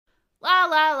La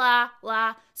la la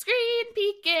la. Screen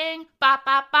peeking. Bop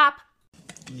bop bop.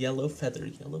 Yellow feather,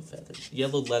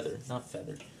 yellow leather, not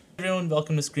feather. Everyone,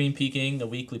 welcome to Screen Peeking, a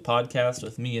weekly podcast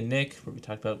with me and Nick, where we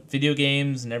talk about video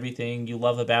games and everything you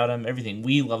love about them, everything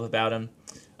we love about them.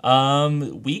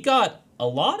 We got a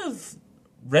lot of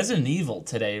Resident Evil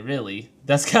today, really.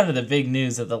 That's kind of the big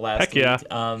news of the last Heck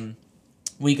yeah. week.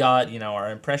 We got,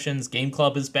 our impressions. Game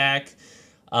Club is back.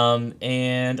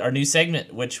 And our new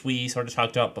segment, which we sort of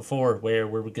talked about before, where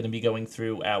we're going to be going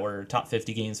through our top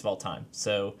 50 games of all time.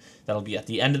 So that'll be at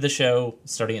the end of the show,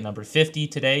 starting at number 50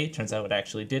 today. Turns out it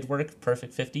actually did work.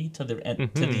 Perfect 50 to the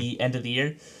end, to the end of the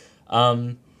year.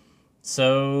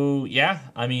 So, yeah,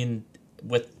 I mean,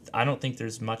 I don't think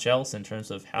there's much else in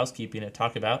terms of housekeeping to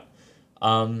talk about.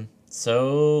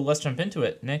 So let's jump into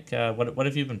it. Nick, what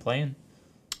have you been playing?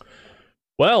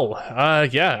 Well,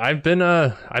 yeah, I've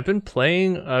been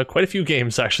playing quite a few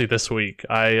games actually this week.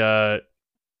 I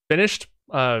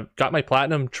got my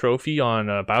platinum trophy on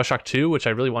BioShock 2, which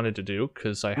I really wanted to do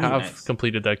because I have nice.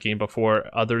 completed that game before,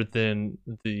 other than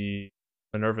the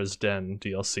Minerva's Den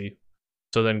DLC.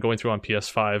 So then going through on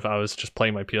PS5, I was just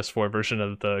playing my PS4 version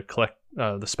of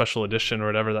the special edition or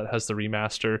whatever that has the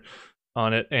remaster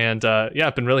on it, and yeah,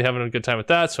 I've been really having a good time with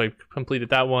that. So I completed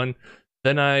that one.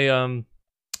 Then I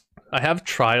have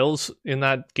trials in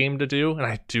that game to do, and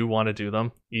I do want to do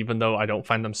them, even though I don't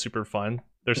find them super fun.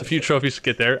 There's a few trophies to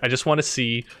get there. I just want to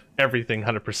see everything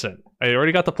 100%. I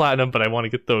already got the platinum, but I want to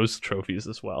get those trophies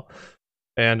as well.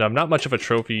 And I'm not much of a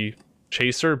trophy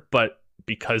chaser, but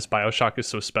because BioShock is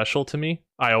so special to me,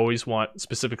 I always want,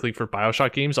 specifically for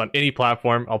BioShock games on any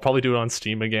platform, I'll probably do it on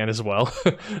Steam again as well.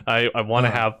 I want to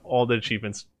have all the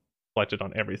achievements collected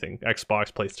on everything: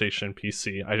 Xbox, PlayStation,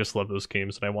 PC. I just love those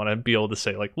games, and I want to be able to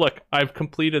say, like, look, I've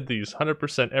completed these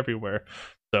 100% everywhere.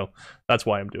 So that's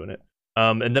why I'm doing it.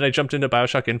 And then I jumped into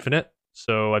BioShock Infinite,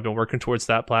 so I've been working towards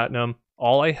that platinum.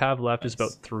 All I have left is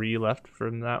about 3 left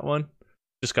from that one.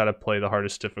 Just got to play the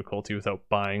hardest difficulty without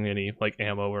buying any like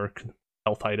ammo or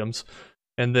health items,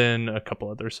 and then a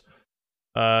couple others.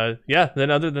 Yeah,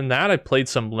 then other than that, I played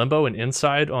some Limbo and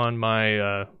Inside on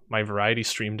my my variety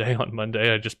stream day on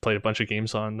Monday. I just played a bunch of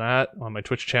games on that on my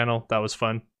Twitch channel. That was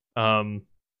fun. And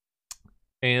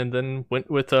then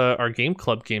went with our Game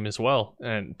Club game as well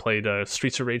and played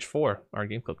Streets of Rage 4, our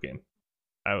Game Club game.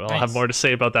 I'll have more to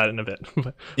say about that in a bit.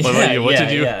 What about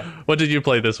you? What did you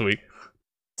play this week?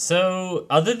 So,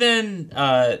 other than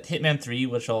Hitman 3,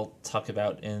 which I'll talk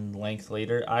about in length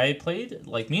later, I played,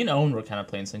 like, me and Owen were kind of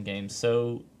playing some games.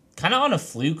 So, kind of on a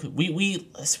fluke, we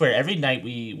I swear, every night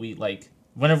we like,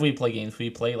 whenever we play games,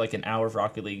 we play, like, an hour of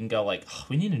Rocket League and go, like, oh,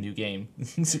 we need a new game.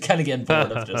 So, kind of getting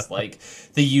bored of just, like,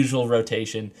 the usual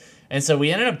rotation. And so,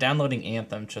 we ended up downloading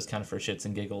Anthem just kind of for shits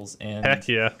and giggles. And Heck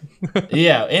yeah.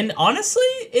 yeah, and honestly,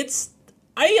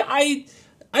 I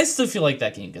still feel like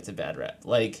that game gets a bad rep.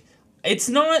 Like, it's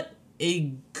not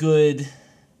a good...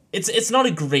 It's not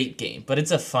a great game, but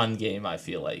it's a fun game, I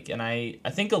feel like. And I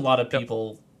think a lot of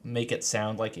people make it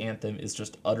sound like Anthem is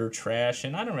just utter trash,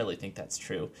 and I don't really think that's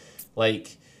true.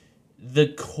 Like, the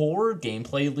core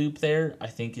gameplay loop there, I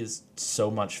think, is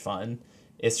so much fun.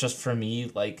 It's just, for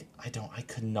me, like, I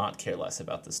could not care less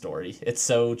about the story. It's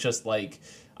so just, like...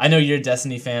 I know you're a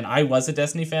Destiny fan. I was a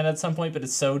Destiny fan at some point, but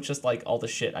it's so just, like, all the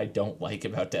shit I don't like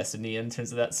about Destiny in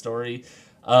terms of that story.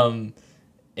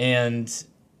 And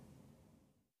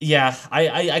yeah,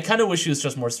 I kind of wish it was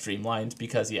just more streamlined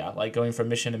because, yeah, like going from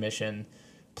mission to mission,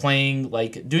 playing,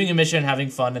 like doing a mission, having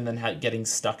fun, and then getting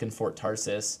stuck in Fort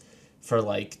Tarsis for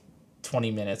like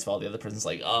 20 minutes while the other person's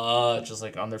like, just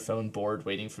like on their phone bored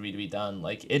waiting for me to be done.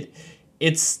 Like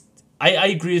I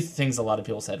agree with things a lot of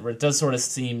people said where it does sort of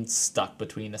seem stuck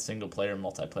between a single player and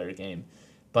multiplayer game.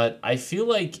 But I feel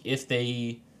like if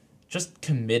they just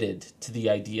committed to the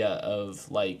idea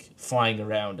of like flying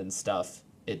around and stuff,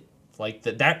 it like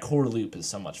that core loop is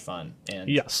so much fun. And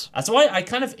yes, that's why I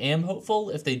kind of am hopeful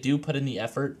if they do put in the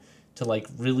effort to like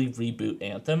really reboot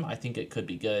Anthem. I think it could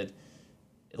be good,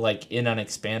 like in an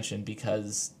expansion,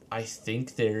 because I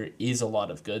think there is a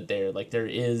lot of good there. Like there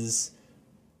is,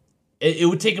 it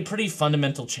would take a pretty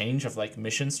fundamental change of like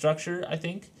mission structure, I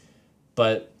think,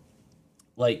 but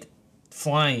like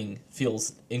flying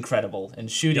feels incredible and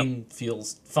shooting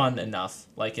feels fun enough.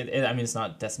 Like I mean, it's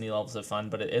not Destiny levels of fun,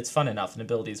 but it's fun enough and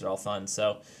abilities are all fun.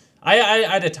 So I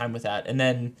had a time with that. And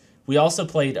then we also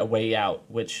played A Way Out,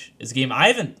 which is a game I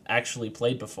haven't actually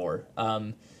played before.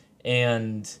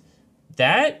 And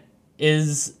that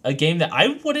is a game that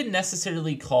I wouldn't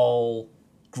necessarily call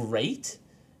great,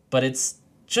 but it's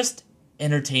just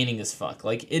entertaining as fuck.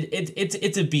 Like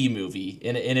it's a B movie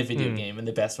in a video game in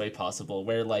the best way possible,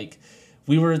 where like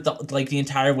we were the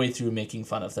entire way through making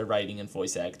fun of the writing and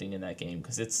voice acting in that game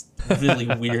because it's really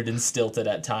weird and stilted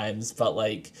at times, but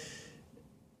like,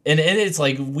 and it's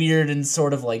like weird and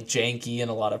sort of like janky in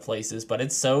a lot of places, but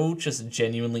it's so just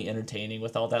genuinely entertaining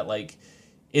with all that. Like,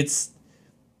 it's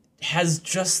has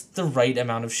just the right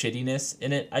amount of shittiness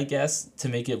in it, I guess, to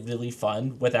make it really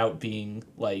fun without being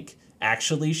like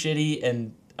actually shitty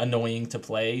and annoying to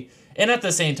play. And at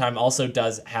the same time also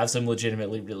does have some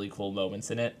legitimately really cool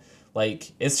moments in it.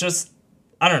 Like, it's just,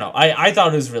 I don't know. I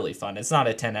thought it was really fun. It's not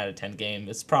a 10 out of 10 game.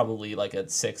 It's probably like a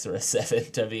 6 or a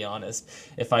 7, to be honest,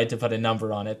 if I had to put a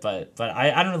number on it. But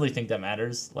I don't really think that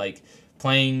matters. Like,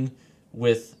 playing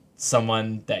with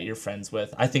someone that you're friends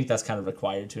with, I think that's kind of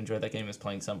required to enjoy that game, is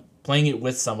playing it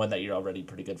with someone that you're already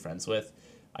pretty good friends with.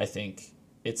 I think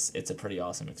it's a pretty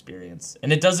awesome experience.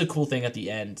 And it does a cool thing at the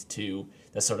end, too,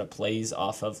 that sort of plays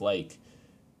off of, like,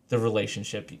 the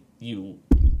relationship you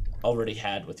already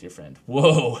had with your friend.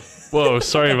 Whoa,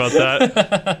 sorry about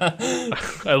that.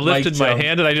 I lifted my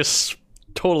hand and I just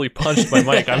totally punched my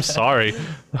mic. I'm sorry.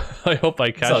 I hope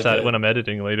I catch that when I'm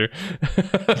editing later.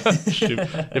 Shoot.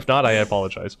 If not, I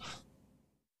apologize.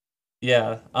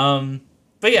 Yeah.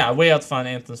 But yeah, Way Out's fun,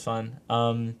 Anthem's fun.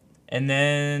 And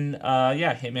then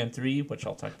Hitman 3, which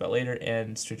I'll talk about later,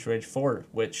 and Streets of Rage 4,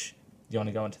 which, you want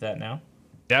to go into that now?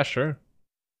 Yeah, sure.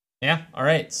 Yeah, all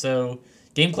right. So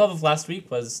Game Club of last week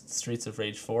was Streets of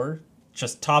Rage 4.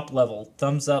 Just top level.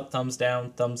 Thumbs up, thumbs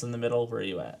down, thumbs in the middle. Where are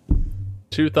you at?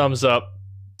 2 thumbs up.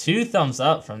 2 thumbs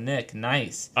up from Nick.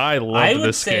 Nice. I love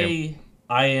this game. I would say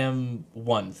I am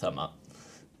 1 thumb up.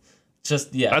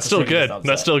 Just, yeah. That's still good.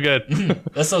 That's still good.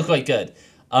 That's still quite good.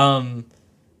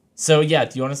 So yeah,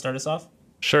 do you want to start us off?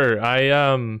 Sure.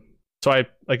 So I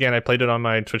played it on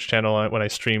my Twitch channel when I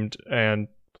streamed and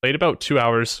played about 2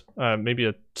 hours, maybe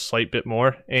a slight bit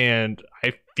more, and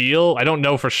I don't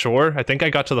know for sure. I think I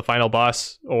got to the final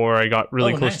boss, or I got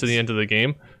really close to the end of the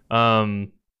game.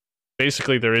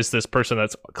 Basically, there is this person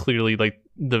that's clearly like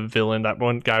the villain, that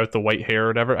one guy with the white hair or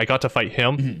whatever. I got to fight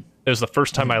him. Mm-hmm. It was the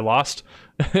first time I lost,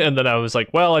 and then I was like,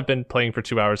 well, I've been playing for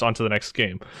 2 hours, on to the next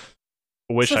game.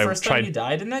 Wish I first time you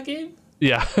died in that game?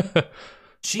 Yeah.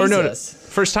 Jesus. Or no,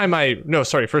 first time I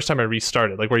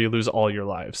restarted, like where you lose all your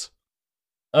lives.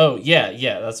 Oh,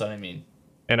 yeah, that's what I mean.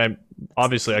 And I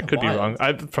could be wrong.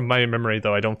 From my memory,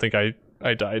 though, I don't think I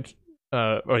died,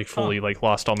 like fully, like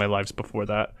lost all my lives before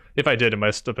that. If I did, it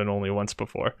must have been only once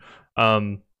before.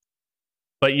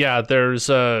 But yeah,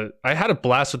 I had a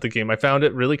blast with the game. I found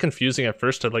it really confusing at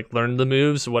first to like learn the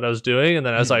moves, what I was doing, and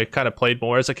then as I kind of played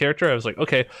more as a character, I was like,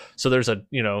 okay, so there's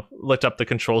looked up the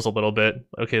controls a little bit.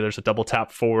 Okay, there's a double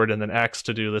tap forward and then X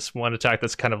to do this one attack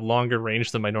that's kind of longer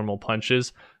range than my normal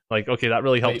punches. Like, okay, that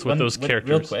really helped with those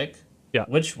characters. Real quick, yeah.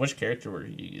 Which character were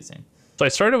you using? So I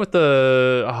started with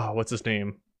the what's his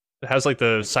name? It has like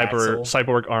the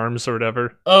cyborg arms or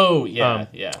whatever. Oh yeah,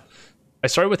 yeah. I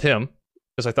started with him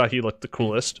because I thought he looked the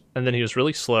coolest, and then he was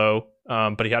really slow,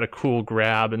 but he had a cool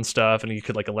grab and stuff, and he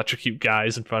could like electrocute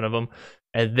guys in front of him.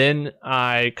 And then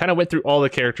I kind of went through all the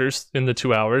characters in the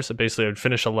 2 hours. So basically, I'd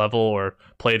finish a level or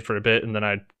played for a bit, and then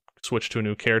I'd switch to a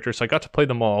new character. So I got to play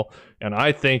them all, and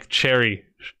I think Cherry,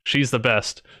 she's the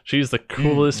best. She's the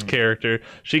coolest character.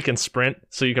 She can sprint,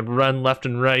 so you can run left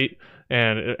and right,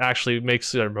 and it actually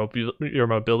makes your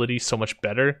mobility so much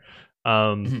better.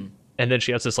 And then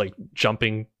she has this like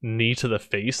jumping knee to the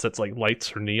face that's like lights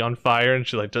her knee on fire, and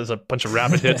she like does a bunch of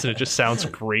rapid hits, and it just sounds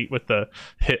great with the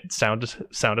hit sound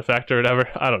effect or whatever.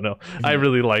 I don't know. I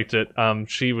really liked it.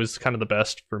 She was kind of the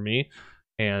best for me,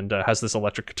 and has this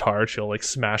electric guitar she'll like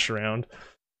smash around.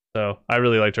 So I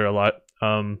really liked her a lot.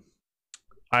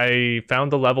 I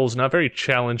found the levels not very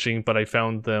challenging, but I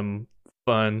found them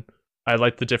fun. I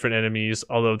liked the different enemies,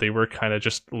 although they were kind of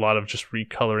just a lot of just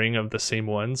recoloring of the same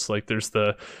ones. Like there's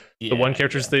the one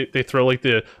characters they throw like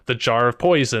the jar of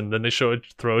poison, then they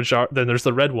throw a jar, then there's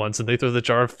the red ones and they throw the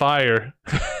jar of fire,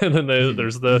 and then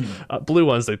there's the blue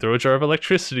ones, they throw a jar of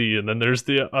electricity, and then there's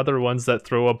the other ones that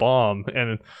throw a bomb.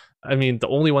 And I mean, the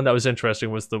only one that was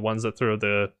interesting was the ones that throw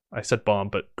I said bomb,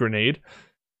 but grenade.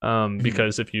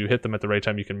 Because if you hit them at the right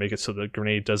time, you can make it so the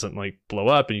grenade doesn't like blow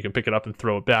up, and you can pick it up and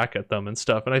throw it back at them and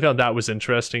stuff. And I found that was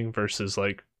interesting versus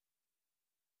like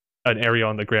an area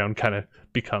on the ground kind of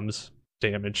becomes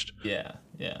damaged. Yeah.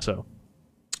 So,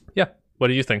 yeah. What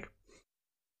do you think?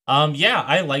 Yeah,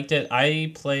 I liked it.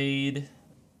 I played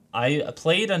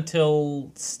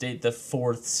until the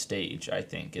 4th stage, I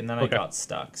think, and then I got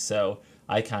stuck. So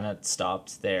I kind of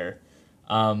stopped there.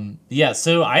 Yeah,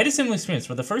 so I had a similar experience.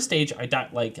 For the first stage,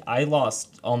 I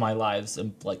lost all my lives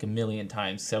like a million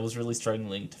times, because I was really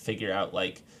struggling to figure out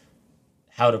like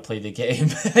how to play the game,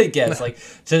 I guess, like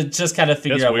to just kind of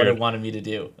figure out what it wanted me to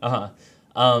do.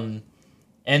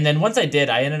 And then once I did,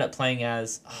 I ended up playing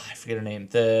as I forget her name,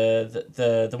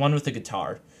 the one with the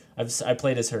guitar. I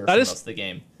played as her for most of the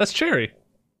game. That's Cherry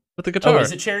with the guitar. Oh,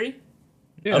 is it Cherry?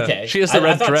 Yeah. Okay, she has the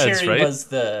red I thought dreads, Cherry right? was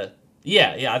the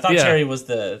I thought Cherry was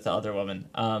the other woman.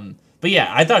 But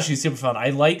yeah, I thought she was super fun. I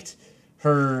liked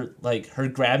her her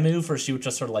grab move where she would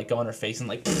just sort of like go on her face and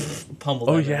like pummel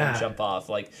them and jump off.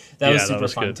 Like that was super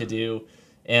fun to do.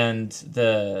 And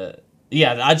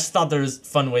I just thought there was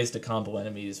fun ways to combo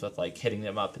enemies with like hitting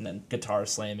them up and then guitar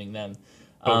slamming them.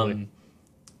 Totally.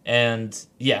 And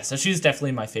yeah, so she's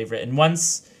definitely my favorite. And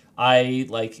once I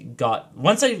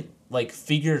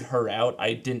figured her out,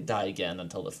 I didn't die again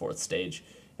until the 4th stage.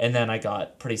 And then I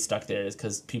got pretty stuck there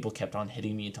because people kept on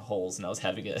hitting me into holes, and I was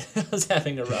having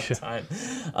a rough time.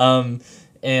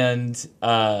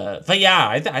 But yeah,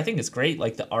 I think it's great.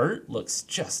 Like the art looks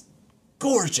just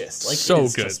gorgeous. Like so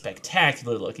it's good, just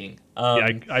spectacular looking.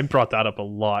 I brought that up a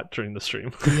lot during the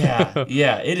stream.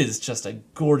 yeah, it is just a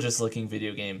gorgeous looking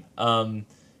video game. The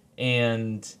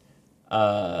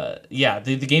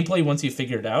gameplay once you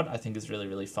figure it out, I think is really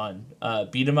really fun.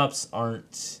 Beat 'em ups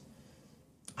aren't.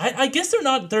 I guess they're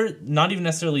not even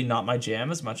necessarily not my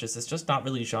jam as much as it's just not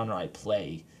really a genre I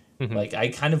play. Like I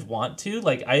kind of want to.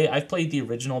 Like I've played the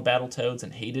original Battletoads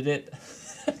and hated it.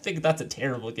 I think that's a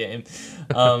terrible game.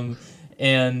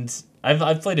 And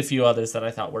I've played a few others that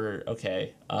I thought were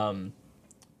okay.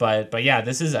 But yeah,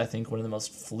 this is I think one of the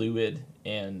most fluid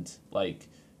and like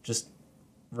just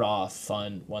raw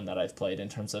fun one that I've played in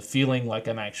terms of feeling like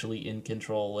I'm actually in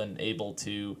control and able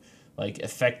to like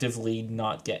effectively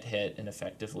not get hit and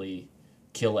effectively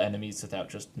kill enemies without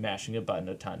just mashing a button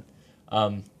a ton.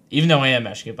 Even though I am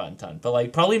mashing a button a ton. But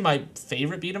like probably my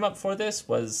favorite beat 'em up for this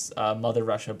was Mother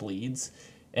Russia Bleeds.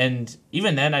 And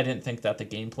even then I didn't think that the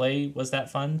gameplay was that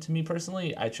fun to me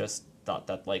personally. I just thought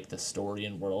that like the story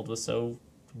and world was so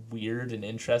weird and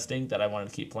interesting that I wanted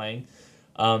to keep playing.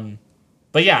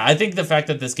 But yeah, I think the fact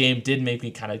that this game did make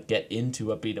me kind of get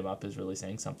into a beat 'em up is really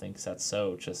saying something because that's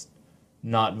so just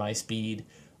not my speed.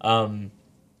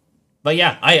 But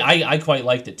yeah, I quite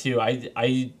liked it too. I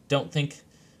think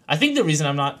the reason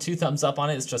I'm not 2 thumbs up on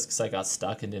it is just because I got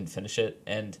stuck and didn't finish it.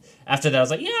 And after that, I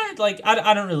was like, yeah, like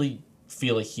I don't really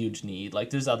feel a huge need. Like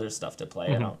there's other stuff to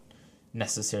play. I don't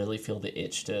necessarily feel the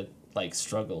itch to like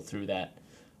struggle through that.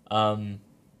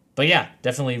 But yeah,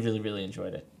 definitely really really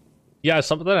enjoyed it. Yeah,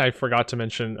 something that I forgot to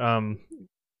mention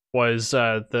was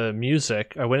the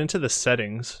music. I went into the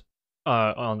settings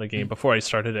on the game before I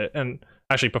started it, and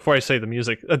actually before I say the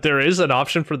music, there is an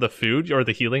option for the food or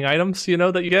the healing items, you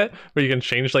know, that you get where you can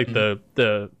change like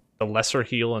the lesser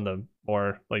heal and the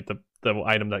more like the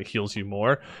item that heals you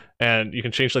more, and you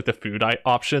can change like the food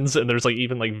options, and there's like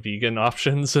even like vegan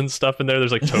options and stuff in there.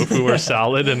 There's like tofu or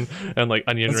salad and like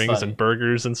onion rings and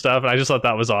burgers and stuff, and I just thought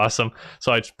that was awesome.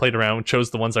 So I just played around, chose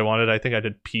the ones I wanted. I think I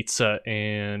did pizza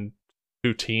and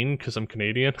poutine because I'm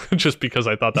Canadian, just because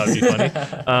I thought that would be funny.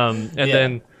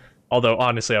 Then, although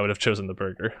honestly I would have chosen the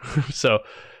burger. So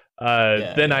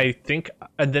then I think,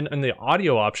 and then in the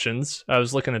audio options, I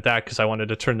was looking at that because I wanted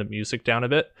to turn the music down a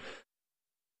bit.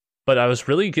 But I was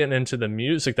really getting into the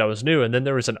music that was new, and then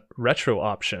there was a retro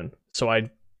option. So I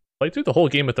played through the whole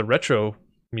game with the retro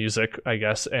music, I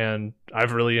guess, and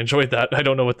I've really enjoyed that. I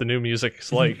don't know what the new music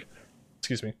is like.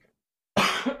 Excuse me.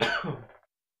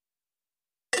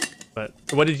 But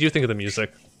what did you think of the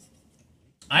music?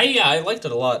 I liked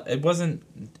it a lot. It wasn't.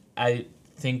 I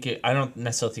don't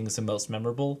necessarily think it's the most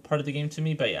memorable part of the game to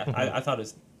me, but yeah, I thought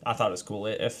it was cool.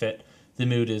 It fit the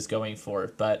mood is going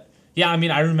for. But yeah, I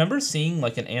mean, I remember seeing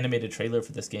like an animated trailer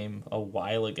for this game a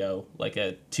while ago, like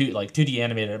a 2D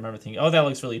animated. I remember thinking, oh, that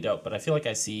looks really dope. But I feel like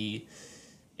I see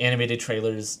animated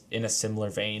trailers in a similar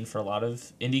vein for a lot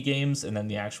of indie games, and then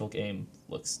the actual game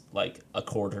looks like a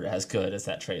quarter as good as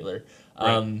that trailer.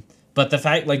 Right. But the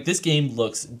fact, like, this game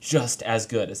looks just as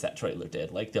good as that trailer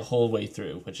did, like, the whole way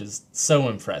through, which is so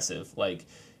impressive. Like,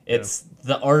 it's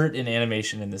the art and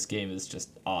animation in this game is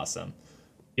just awesome.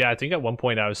 Yeah, I think at one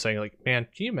point I was saying, like, man,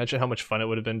 can you imagine how much fun it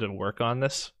would have been to work on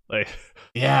this? Like,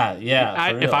 yeah.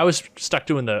 If I was stuck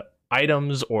doing the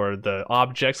items or the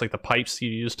objects, like the pipes you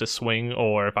use to swing,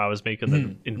 or if I was making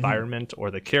the environment or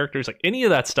the characters, like any of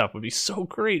that stuff would be so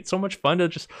great, so much fun to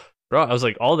just draw. I was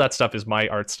like, all that stuff is my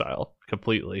art style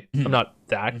completely. I'm not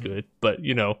that good, but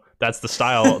you know, that's the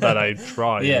style that I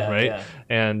draw in, right? Yeah.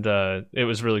 And it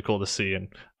was really cool to see.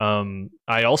 And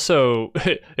I also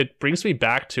it brings me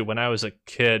back to when I was a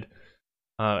kid.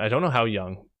 I don't know how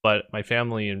young, but my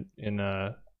family in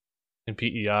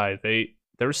PEI,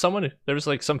 there was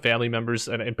like some family members,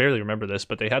 and I barely remember this,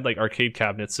 but they had like arcade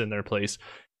cabinets in their place,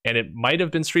 and it might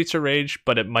have been Streets of Rage,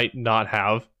 but it might not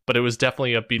have. But it was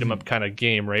definitely a beat 'em up kind of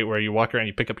game, right? Where you walk around,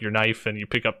 you pick up your knife, and you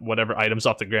pick up whatever items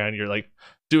off the ground. You're like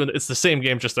it's the same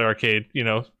game, just the arcade,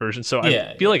 version. So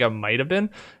I feel like I might have been,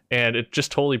 and it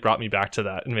just totally brought me back to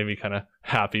that and made me kind of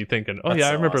happy, thinking, oh yeah,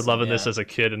 I remember awesome, loving this as a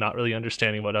kid and not really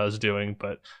understanding what I was doing,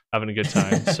 but having a good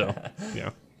time. So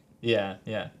Yeah,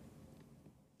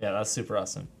 that's super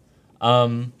awesome.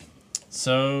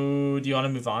 So do you want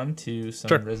to move on to some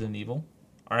Resident Evil?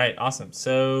 All right, awesome.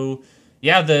 So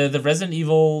yeah, the Resident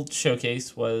Evil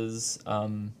showcase was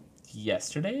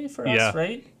yesterday for us,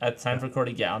 right? At the time of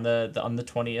recording, on the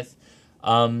 20th.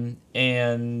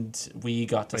 And we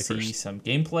got to 21st. see some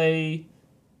gameplay.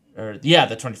 The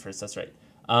 21st, that's right.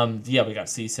 We got to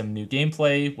see some new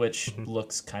gameplay, which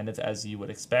looks kind of as you would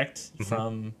expect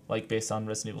from based on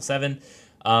Resident Evil 7.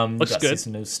 Looks got good. to see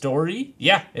some new story.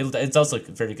 Yeah, it does look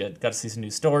very good. Got to see some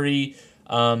new story.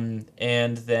 And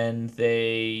then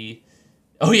they...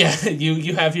 Oh yeah,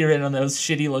 you have here in on those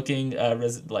shitty looking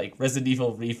Resident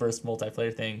Evil Reverse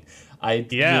multiplayer thing. I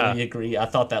really agree. I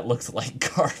thought that looked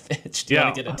like garbage. Do you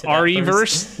want to get into that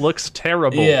RE-verse looks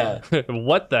terrible. Yeah.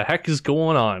 What the heck is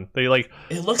going on? They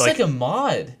it looks like a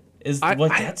mod.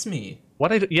 Gets me.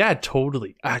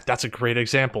 Totally. That's a great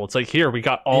example. It's like, here we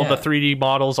got all the 3D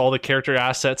models, all the character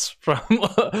assets from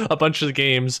a bunch of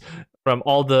games, from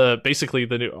all basically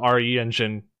the new RE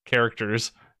engine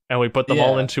characters, and we put them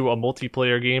all into a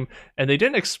multiplayer game, and they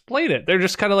didn't explain it. They're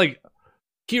just kind of like,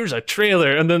 here's a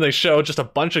trailer, and then they show just a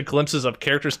bunch of glimpses of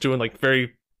characters doing like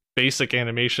very basic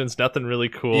animations, nothing really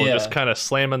cool, just kind of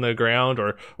slamming the ground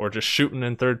or just shooting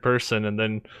in third person,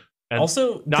 and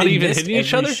also not even hitting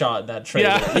each other. Shot in that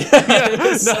trailer. It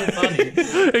was so funny.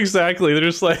 Exactly, they're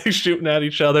just like shooting at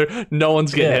each other. No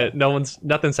one's getting hit.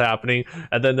 Nothing's happening,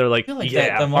 and then they're like, the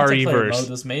multiplayer RE-verse mode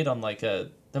was made on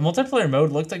the multiplayer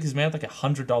mode looked like it was made on like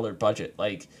 $100 budget.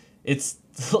 Like it's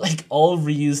like all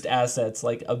reused assets,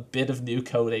 like a bit of new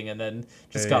coding, and then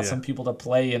just got some people to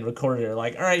play and record it.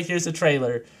 Like, all right, here's a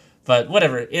trailer, but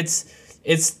whatever. It's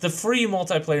the free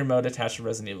multiplayer mode attached to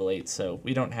Resident Evil 8, so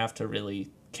we don't have to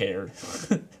really care.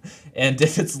 And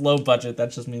if it's low budget,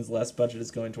 that just means less budget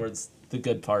is going towards the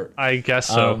good part. I guess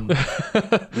so.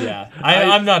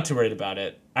 I'm not too worried about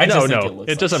it.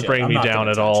 It doesn't bring me down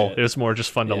at all. It was more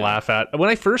just fun to laugh at. When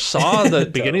I first saw the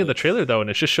beginning of the trailer, though, and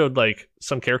it just showed like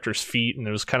some characters' feet, and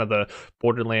it was kind of the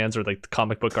Borderlands or like the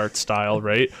comic book art style,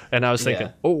 right? And I was thinking,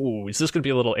 oh, is this going to be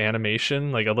a little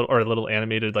animation, like a little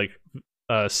animated like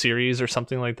series or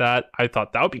something like that? I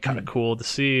thought that would be kind of cool to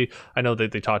see. I know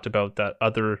that they talked about that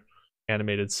other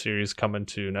animated series coming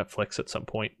to Netflix at some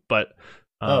point, but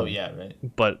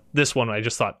but this one I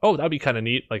just thought, oh, that'd be kind of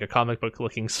neat, like a comic book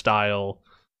looking style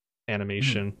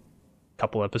animation.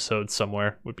 Couple episodes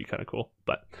somewhere would be kind of cool,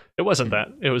 but it wasn't that.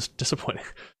 It was disappointing.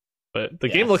 But the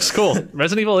game looks cool.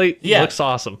 Resident Evil 8 looks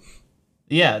awesome.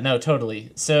 Yeah, no,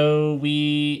 totally. So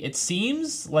it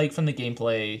seems like from the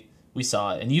gameplay we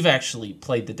saw, and you've actually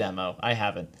played the demo, I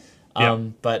haven't.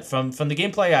 But from the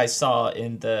gameplay I saw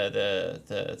in the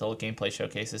little gameplay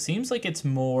showcase, it seems like it's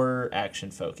more action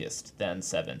focused than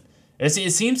 7.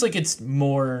 It seems like it's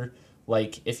more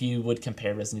like if you would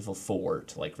compare Resident Evil 4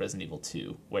 to like Resident Evil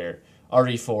 2, where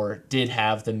RE4 did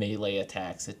have the melee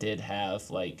attacks, it did have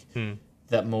like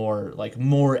that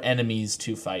more enemies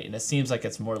to fight, and it seems like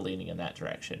it's more leaning in that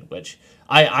direction, which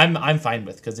I'm fine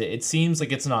with, because it seems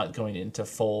like it's not going into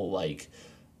full like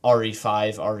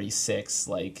RE5, RE6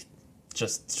 like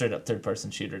just straight up third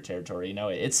person shooter territory. You know,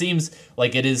 it seems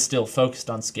like it is still focused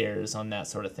on scares, on that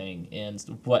sort of thing, and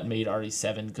what made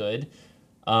RE7 good,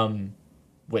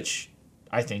 which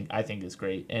I think is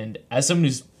great. And as someone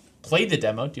who's played the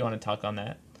demo, do you want to talk on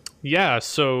that? Yeah,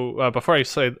 so before I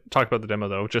talk about the demo,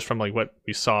 though, just from like what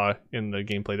we saw in the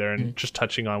gameplay there, and just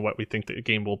touching on what we think the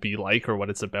game will be like or what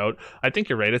it's about, I think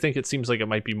you're right. I think it seems like it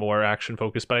might be more action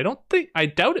focused, but I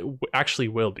doubt it actually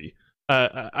will be.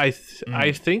 I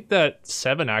think that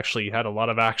 7 actually had a lot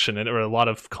of action in it, or a lot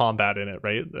of combat in it,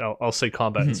 right? I'll say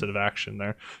combat instead of action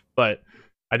there, but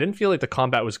I didn't feel like the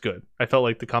combat was good. I felt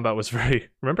like the combat was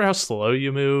remember how slow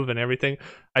you move and everything?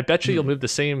 I bet you'll move the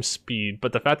same speed,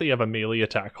 but the fact that you have a melee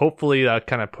attack, hopefully that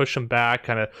kind of push them back,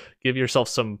 kind of give yourself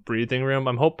some breathing room.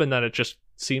 I'm hoping that it just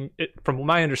from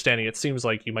my understanding, it seems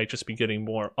like you might just be getting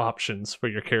more options for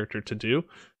your character to do.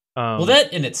 Well,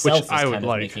 that in itself is kind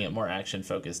of making it more action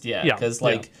focused, because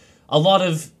a lot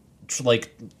of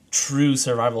like true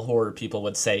survival horror people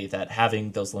would say that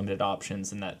having those limited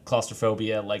options and that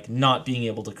claustrophobia, like not being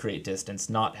able to create distance,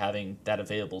 not having that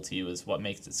available to you is what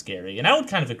makes it scary. And I would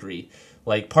kind of agree.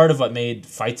 Like, part of what made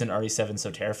fights in RE7 so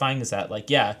terrifying is that, like,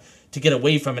 yeah, to get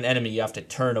away from an enemy, you have to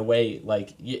turn away.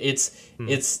 Like, you're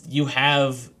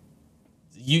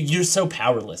so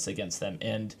powerless against them,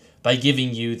 and by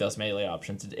giving you those melee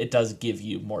options, it does give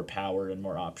you more power and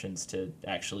more options to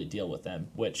actually deal with them,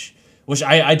 which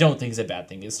I don't think is a bad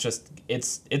thing. It's just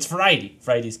it's variety.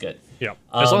 Variety's good. Yeah,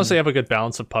 as long as they have a good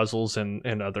balance of puzzles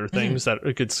and other things that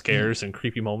are good scares and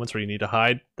creepy moments where you need to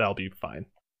hide, that'll be fine.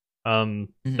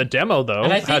 The demo though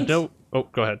had no. Oh,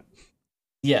 go ahead.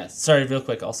 Yeah, sorry, real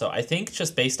quick. Also, I think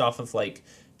just based off of like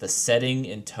the setting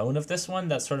and tone of this one,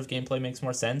 that sort of gameplay makes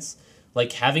more sense.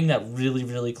 Like, having that really,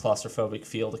 really claustrophobic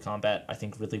feel to combat, I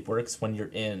think really works when you're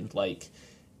in, like,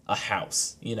 a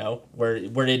house, you know, where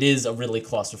it is a really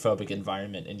claustrophobic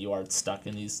environment and you are stuck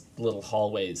in these little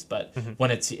hallways. But when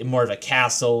it's more of a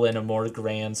castle and a more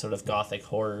grand sort of gothic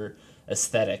horror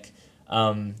aesthetic,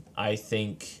 I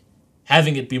think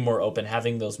having it be more open,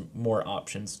 having those more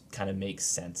options kind of makes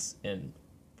sense in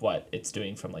what it's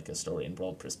doing from, like, a story and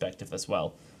world perspective as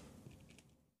well.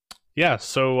 Yeah,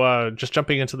 so just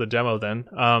jumping into the demo then,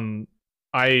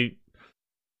 I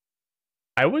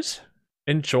was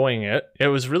enjoying it. It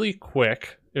was really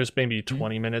quick. It was maybe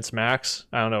 20 minutes max.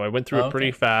 I don't know. I went through it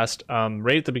pretty fast.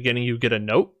 Right at the beginning, you get a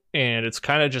note, and it's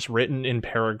kind of just written in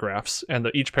paragraphs, and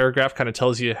each paragraph kind of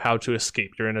tells you how to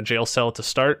escape. You're in a jail cell to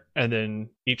start, and then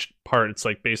each part, it's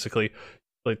like basically,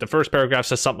 like the first paragraph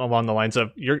says something along the lines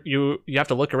of you have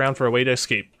to look around for a way to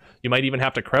escape. You might even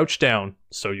have to crouch down.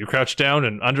 So you crouch down,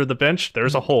 and under the bench,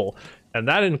 there's a hole. And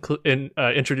that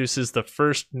introduces the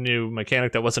first new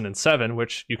mechanic that wasn't in 7,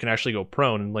 which you can actually go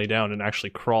prone and lay down and actually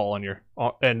crawl on your...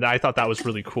 And I thought that was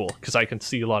really cool, because I can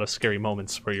see a lot of scary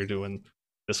moments where you're doing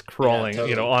this crawling,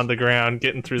 you know, on the ground,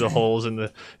 getting through the holes in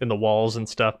the walls and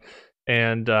stuff.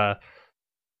 And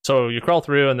so you crawl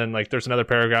through, and then like there's another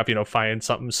paragraph, you know, find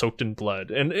something soaked in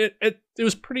blood. And it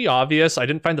was pretty obvious. I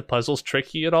didn't find the puzzles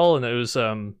tricky at all, and it was...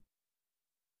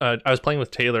 I was playing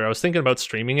with Taylor. I was thinking about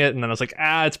streaming it, and then I was like,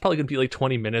 it's probably going to be like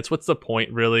 20 minutes. What's the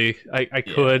point, really? I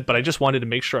could, but I just wanted to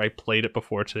make sure I played it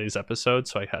before today's episode,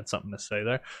 so I had something to say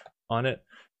there on it.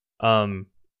 There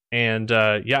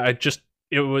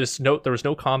was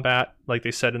no combat, like they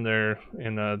said in their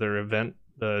event,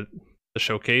 the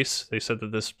showcase. They said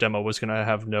that this demo was going to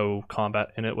have no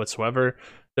combat in it whatsoever.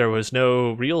 There was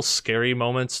no real scary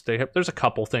moments. There's a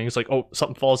couple things, like,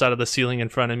 something falls out of the ceiling in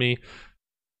front of me.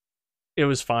 It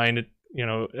was fine,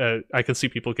 I could see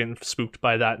people getting spooked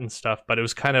by that and stuff, but it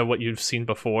was kind of what you've seen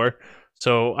before.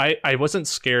 So I wasn't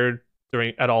scared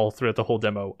at all throughout the whole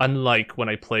demo, unlike when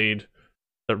I played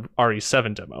the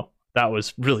RE7 demo. That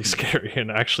was really scary, and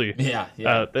actually,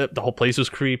 the whole place was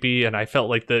creepy, and I felt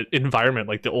like the environment,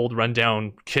 like the old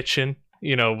rundown kitchen,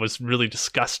 was really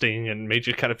disgusting and made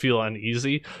you kind of feel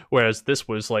uneasy, whereas this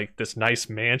was like this nice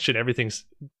mansion, everything's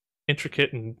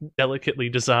intricate and delicately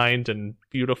designed and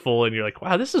beautiful, and you're like,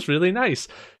 wow, this is really nice.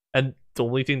 And the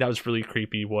only thing that was really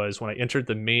creepy was when I entered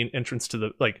the main entrance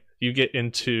to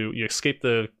you escape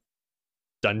the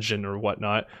dungeon or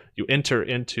whatnot, you enter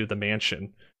into the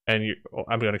mansion, and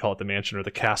I'm going to call it the mansion or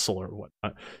the castle or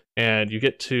whatnot, and you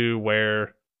get to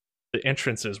where the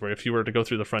entrance is, where if you were to go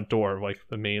through the front door, like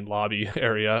the main lobby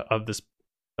area of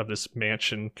this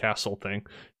mansion castle thing,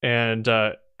 and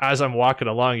as I'm walking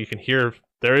along, you can hear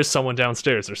there is someone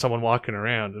downstairs. There's someone walking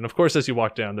around. And of course, as you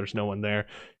walk down, there's no one there.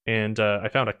 And I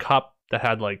found a cup that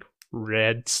had like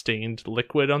red stained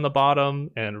liquid on the bottom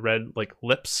and red like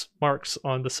lips marks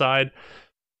on the side.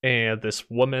 And this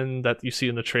woman that you see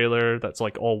in the trailer that's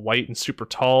like all white and super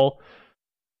tall.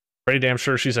 Pretty damn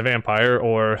sure she's a vampire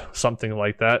or something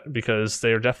like that, because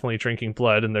they're definitely drinking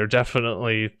blood, and they're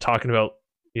definitely talking about,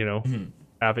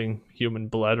 having human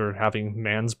blood or having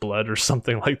man's blood or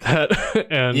something like that.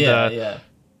 And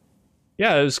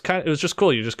it was just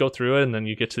cool. You just go through it, and then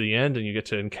you get to the end, and you get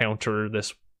to encounter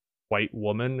this white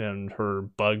woman and her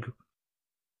bug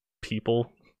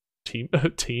people team.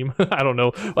 I don't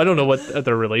know what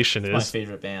their relation is. My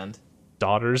favorite band.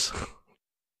 Daughters.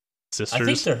 Sisters. I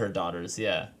think they're her daughters.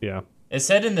 Yeah. It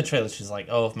said in the trailer, she's like,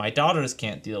 if my daughters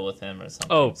can't deal with him or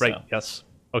something. Oh, right. So. Yes.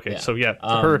 Okay, so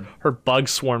her bug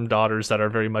swarm daughters that are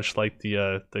very much like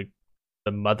the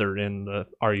mother in the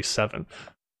RE7.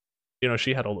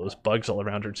 She had all those bugs all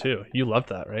around her too. You loved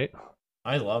that, right?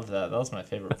 I loved that. That was my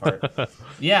favorite part.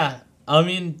 Yeah, I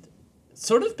mean,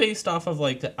 sort of based off of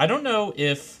like I don't know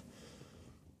if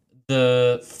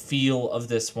the feel of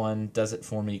this one doesn't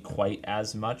for me quite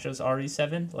as much as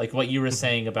RE7. Like what you were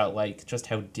saying about like just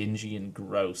how dingy and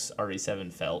gross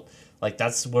RE7 felt. Like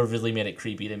that's what really made it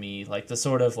creepy to me. Like the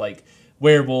sort of like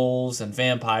werewolves and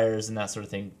vampires and that sort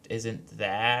of thing isn't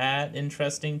that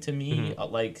interesting to me,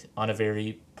 like on a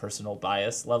very personal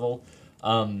bias level.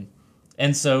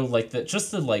 And so like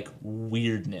the like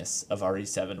weirdness of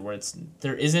RE7 where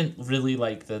there isn't really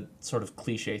like the sort of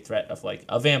cliche threat of like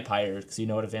a vampire, because you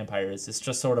know what a vampire is. It's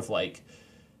just sort of like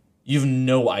you've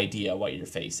no idea what you're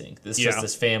facing. It's just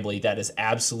this family that is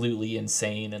absolutely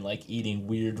insane and like eating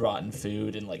weird rotten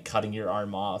food and like cutting your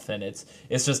arm off, and it's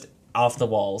just off the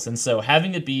walls. And so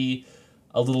having it be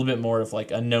a little bit more of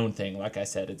like a known thing, like I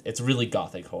said, it's really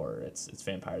gothic horror. It's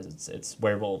vampires, it's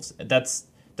werewolves. That's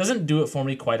doesn't do it for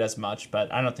me quite as much,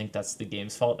 but I don't think that's the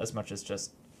game's fault as much as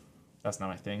just that's not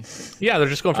my thing. Yeah, they're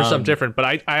just going for something different. But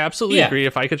I absolutely agree.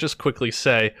 If I could just quickly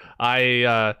say,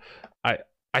 I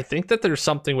think that there's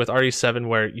something with RE7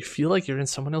 where you feel like you're in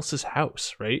someone else's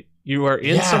house, right? You are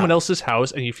in someone else's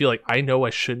house and you feel like, I know I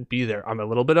shouldn't be there. I'm a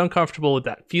little bit uncomfortable with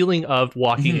that feeling of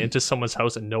walking into someone's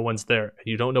house and no one's there. And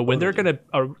you don't know when they're going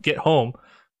to get home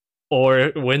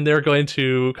or when they're going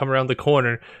to come around the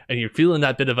corner, and you're feeling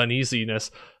that bit of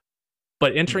uneasiness.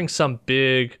 But entering some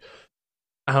big,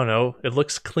 I don't know, it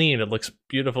looks clean, it looks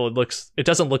beautiful, it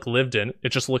doesn't look lived in,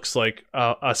 it just looks like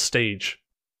a stage.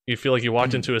 You feel like you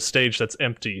walked into a stage that's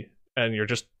empty, and you're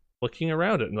just looking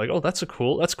around it, and like, oh, that's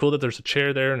cool that there's a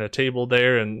chair there and a table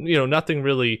there, and you know, nothing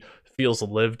really feels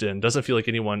lived in, doesn't feel like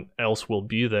anyone else will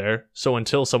be there. So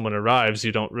until someone arrives,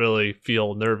 you don't really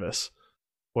feel nervous.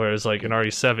 Whereas like in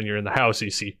RE7, you're in the house, you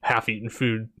see half-eaten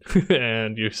food,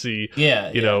 and you see,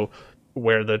 you know,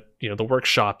 where the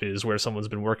workshop is, where someone's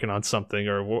been working on something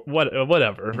or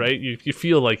whatever, right? You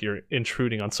feel like you're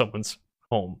intruding on someone's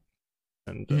home.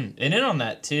 And and in on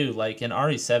that too, like in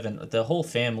RE7, the whole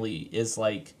family is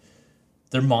like,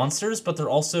 they're monsters, but they're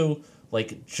also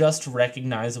like just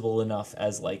recognizable enough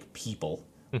as like people,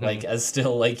 like as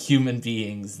still like human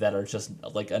beings that are just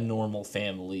like a normal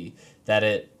family, that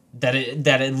it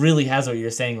really has what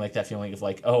you're saying, like that feeling of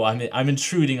like, oh, I'm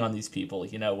intruding on these people,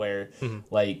 you know, where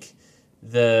like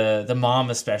the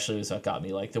mom especially was what got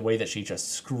me. Like the way that she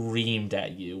just screamed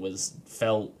at you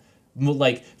felt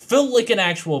like an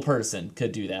actual person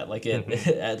could do that, like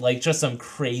it like just some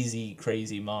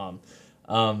crazy mom,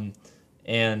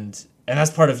 and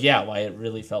that's part of why it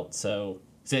really felt so,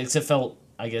 it felt,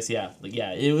 I guess,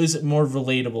 it was more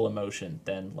relatable emotion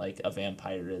than like a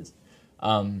vampire is.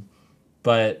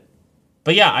 But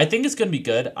yeah, I think it's going to be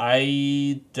good.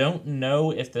 I don't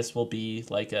know if this will be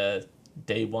like a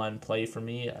day one play for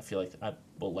me. I feel like I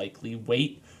will likely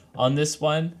wait on this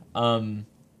one.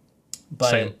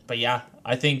 But yeah,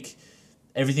 I think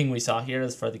everything we saw here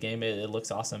as for the game, it looks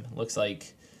awesome. It looks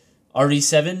like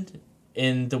RE7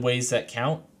 in the ways that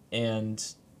count, and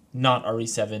not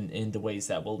RE7 in the ways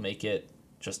that will make it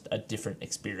just a different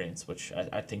experience, which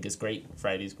I think is great.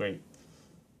 Variety's great.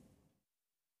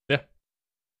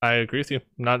 I agree with you.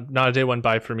 Not a day one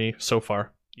buy for me so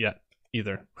far yet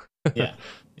either. yeah.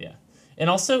 And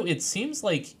also, it seems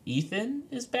like Ethan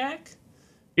is back.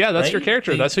 Yeah, that's your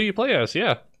character. That's who you play as.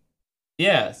 Yeah.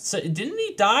 Yeah. So didn't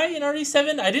he die in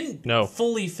RE7? I didn't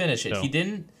fully finish it. No. He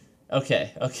didn't.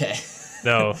 Okay.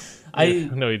 No.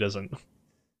 No, he doesn't.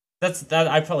 That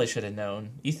I probably should have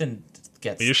known. Ethan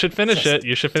gets. You should finish it.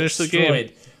 You should finish destroyed. The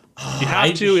game. You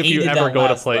have to if you ever go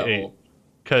to play level. 8.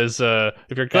 Because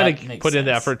if you're going to put in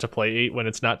the effort to play 8 when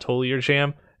it's not totally your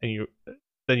jam, then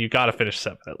you got to finish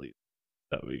 7 at least.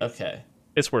 That would be, okay.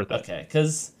 It's worth it. Okay,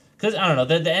 because I don't know,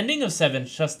 the ending of 7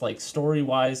 just like story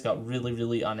wise got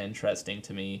really uninteresting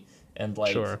to me, and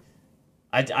like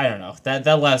I don't know,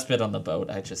 that last bit on the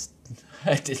boat I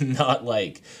did not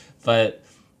like, but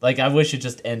like I wish it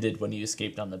just ended when you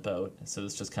escaped on the boat. So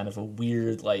it's just kind of a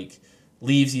weird, like,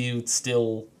 leaves you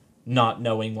still not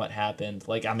knowing what happened.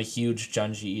 Like, I'm a huge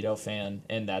Junji Ito fan,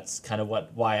 and that's kind of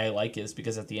why I like it, is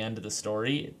because at the end of the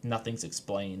story, nothing's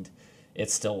explained.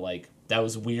 It's still like, that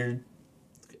was weird,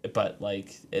 but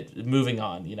like moving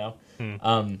on, you know.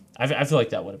 I feel like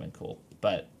that would have been cool,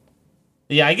 but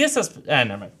yeah, I guess that's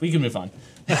never mind. We can move on.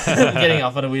 Getting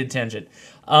off on a weird tangent.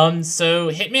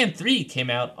 So Hitman 3 came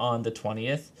out on the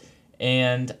 20th,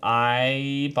 and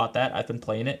I bought that. I've been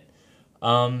playing it.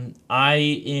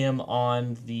 I am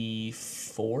on the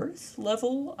 4th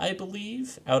level, I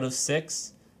believe, out of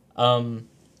 6. And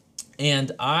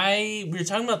we were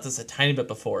talking about this a tiny bit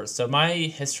before. So my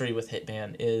history with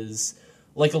Hitman is,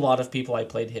 like a lot of people, I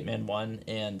played Hitman 1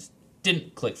 and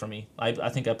didn't click for me. I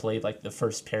think I played like the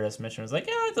first Paris mission. I was like,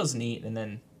 yeah, that was neat, and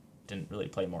then didn't really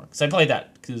play more. Because I played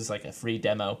that because it was like a free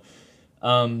demo.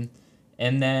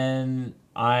 And then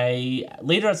I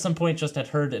later at some point just had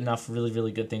heard enough really,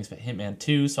 really good things about Hitman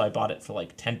 2, so I bought it for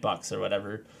like $10 or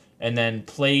whatever, and then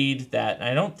played that.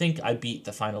 I don't think I beat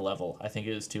the final level. I think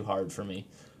it was too hard for me.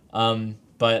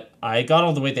 But I got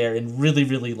all the way there and really,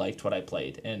 really liked what I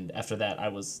played. And after that,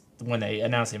 when they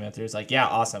announced Hitman 3, I was like, yeah,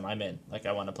 awesome, I'm in. Like,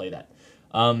 I want to play that.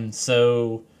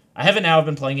 So I have it now. I've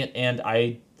been playing it, and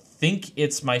I think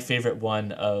it's my favorite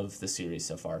one of the series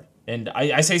so far. And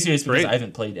I say series because I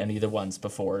haven't played any of the ones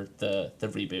before the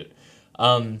reboot.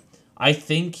 I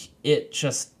think it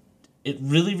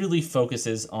really, really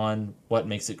focuses on what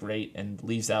makes it great and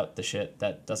leaves out the shit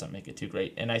that doesn't make it too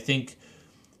great. And I think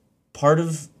part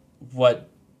of what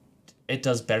it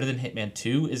does better than Hitman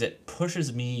 2 is it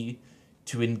pushes me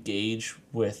to engage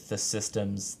with the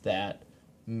systems that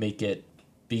make it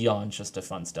beyond just a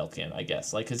fun stealth game, I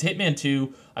guess. Like, because Hitman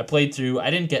 2, I played through, I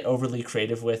didn't get overly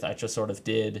creative with, I just sort of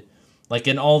did, like,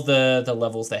 in all the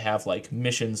levels they have, like,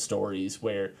 mission stories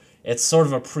where it's sort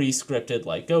of a pre-scripted,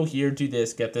 like, go here, do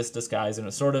this, get this disguise, and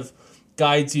it sort of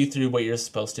guides you through what you're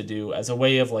supposed to do as a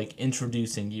way of, like,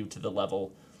 introducing you to the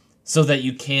level so that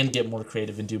you can get more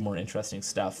creative and do more interesting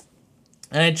stuff.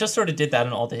 And I just sort of did that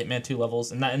in all the Hitman 2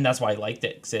 levels, and that's why I liked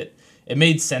it, because it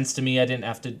made sense to me. I didn't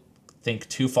have to think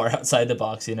too far outside the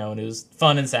box, and it was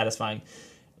fun and satisfying.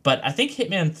 But I think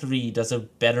Hitman 3 does a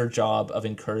better job of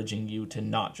encouraging you to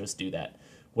not just do that,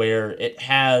 where it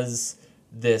has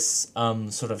this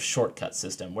sort of shortcut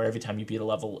system where every time you beat a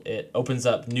level, it opens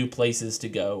up new places to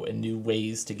go and new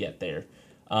ways to get there.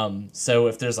 So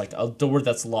if there's like a door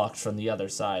that's locked from the other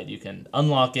side, you can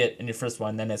unlock it in your first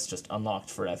one, then it's just unlocked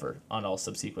forever on all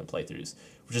subsequent playthroughs,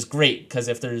 which is great because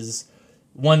if there's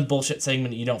one bullshit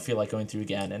segment you don't feel like going through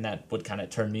again, and that would kind of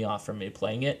turn me off from me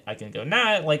playing it, I can go,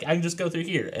 nah, like I can just go through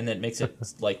here, and it makes it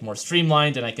like more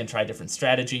streamlined, and I can try different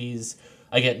strategies.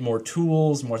 I get more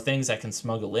tools, more things I can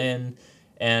smuggle in,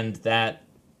 and that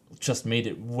just made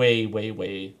it way, way,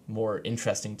 way more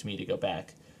interesting to me to go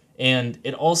back. And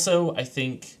it also, I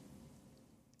think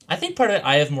part of it,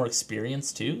 I have more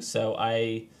experience too, so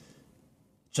I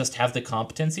just have the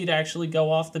competency to actually go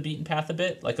off the beaten path a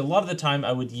bit. Like, a lot of the time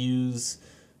I would use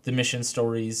the mission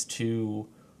stories to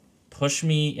push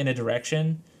me in a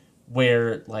direction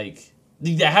where, like,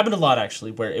 that happened a lot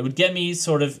actually, where it would get me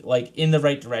sort of like in the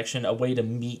right direction, a way to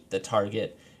meet the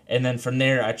target, and then from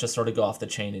there I just sort of go off the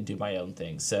chain and do my own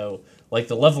thing. So like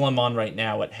the level I'm on right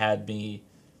now, it had me,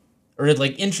 or it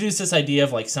like introduced this idea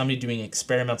of like somebody doing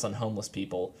experiments on homeless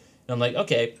people, and I'm like,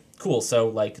 okay, cool, so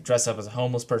like dress up as a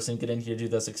homeless person, get in here, do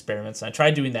those experiments. And I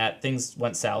tried doing that, things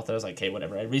went south. I was like, okay,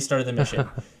 whatever. I restarted the mission.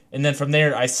 And then from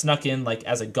there I snuck in like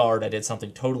as a guard. I did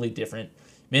something totally different,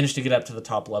 managed to get up to the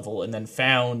top level, and then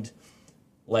found,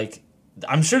 like,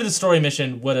 I'm sure the story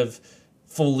mission would have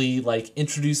fully like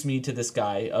introduced me to this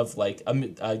guy of like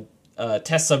a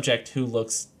test subject who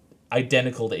looks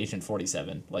identical to Agent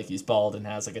 47. Like, he's bald and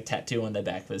has like a tattoo on the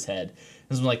back of his head.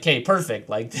 And I'm like, okay, perfect.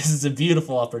 Like, this is a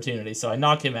beautiful opportunity. So I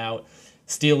knock him out,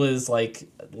 steal his like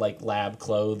lab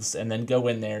clothes, and then go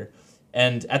in there.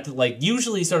 And at the, like,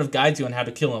 usually sort of guides you on how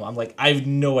to kill him. I'm like, I have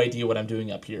no idea what I'm doing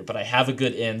up here, but I have a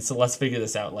good in, so let's figure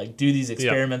this out. Like, do these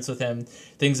experiments with him.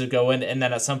 Things are going, and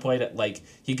then at some point, like,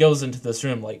 he goes into this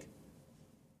room, like,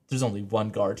 there's only one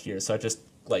guard here, so I just,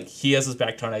 like, he has his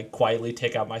back turned, I quietly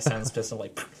take out my silence pistol,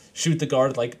 like, shoot the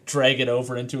guard, like, drag it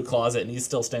over into a closet, and he's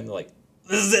still standing there, like,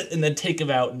 this is it, and then take him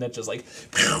out, and then just, like,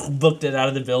 booked it out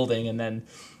of the building, and then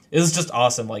it was just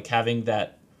awesome, like, having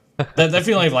that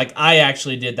feeling of, like, I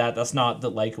actually did that. That's not,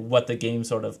 like, what the game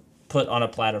sort of put on a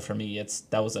platter for me.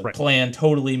 That was a plan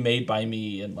totally made by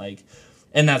me, and, like,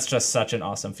 and that's just such an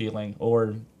awesome feeling.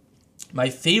 Or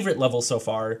my favorite level so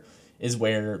far is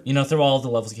where, you know, through all the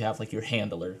levels you have, like, your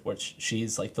handler, which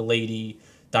she's, like, the lady,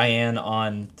 Diane,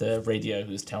 on the radio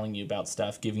who's telling you about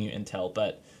stuff, giving you intel,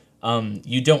 but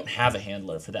you don't have a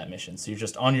handler for that mission, so you're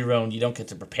just on your own. You don't get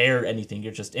to prepare anything.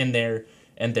 You're just in there,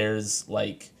 and there's,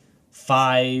 like,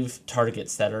 5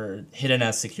 targets that are hidden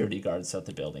as security guards throughout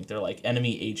the building. They're like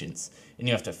enemy agents, and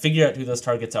you have to figure out who those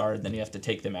targets are, and then you have to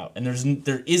take them out. And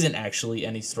there isn't actually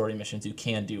any story missions you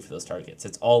can do for those targets.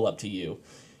 It's all up to you.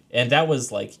 And that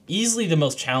was like easily the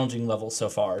most challenging level so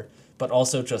far, but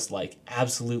also just like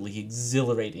absolutely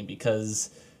exhilarating because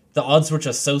the odds were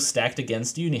just so stacked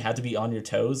against you, and you had to be on your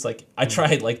toes. Like, I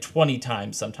tried like 20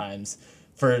 times sometimes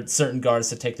for certain guards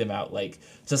to take them out, like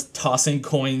just tossing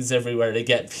coins everywhere to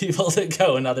get people to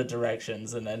go in other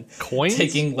directions, and then coins?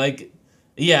 Taking like,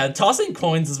 yeah, tossing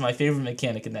coins is my favorite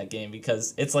mechanic in that game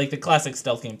because it's like the classic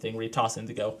stealth game thing where you toss in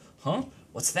to go, huh?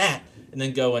 What's that? And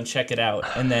then go and check it out,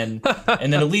 and then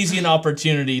it leaves you an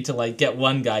opportunity to like get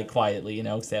one guy quietly, you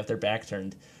know, because they have their back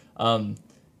turned.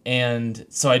 And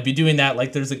so I'd be doing that,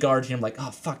 like, there's a guard here, I'm like,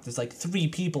 oh, fuck, there's, like, 3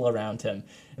 people around him.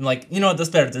 And, like, you know what, that's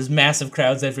better, there's massive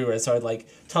crowds everywhere, so I'd, like,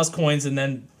 toss coins, and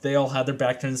then they all had their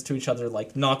back turns to each other,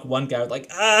 like, knock one guy,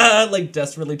 like, like,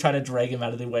 desperately trying to drag him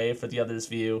out of the way for the other's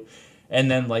view. And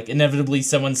then, like, inevitably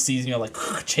someone sees me, like,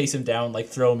 chase him down, like,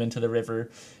 throw him into the river.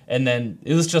 And then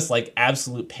it was just, like,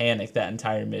 absolute panic that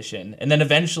entire mission. And then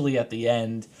eventually at the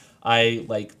end, I,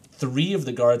 like, 3 of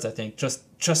the guards, I think, just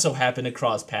so happened to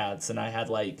cross paths, and I had,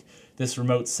 like, this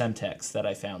remote Semtex that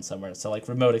I found somewhere. So, like,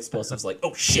 remote explosives, like,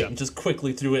 oh, shit, and just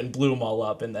quickly threw it and blew them all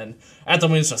up. And then at the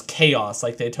moment, it was just chaos.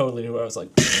 Like, they totally knew where I was,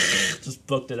 like, just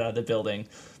booked it out of the building.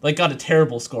 Like, got a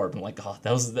terrible score, but I'm like, oh, it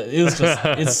was just,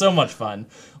 it's so much fun.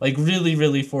 Like, really,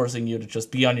 really forcing you to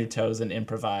just be on your toes and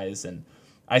improvise. And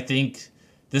I think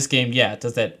this game, yeah,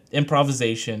 does that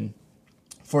improvisation,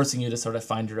 forcing you to sort of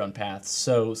find your own path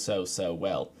so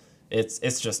well.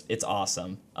 It's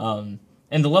awesome.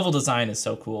 And the level design is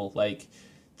so cool. Like,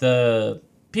 the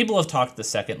people have talked the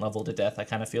second level to death, I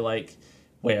kind of feel like,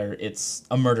 where it's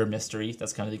a murder mystery.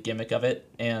 That's kind of the gimmick of it.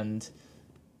 And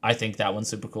I think that one's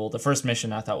super cool. The first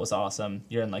mission I thought was awesome.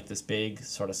 You're in, like, this big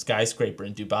sort of skyscraper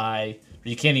in Dubai where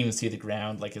you can't even see the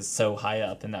ground. Like, it's so high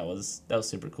up, and that was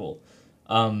super cool.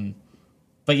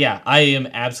 But yeah, I am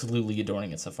absolutely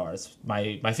adoring it so far. It's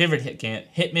my favorite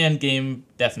Hitman game,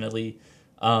 definitely.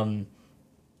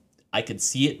 I could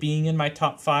see it being in my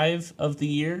top 5 of the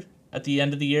year at the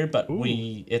end of the year, but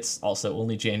it's also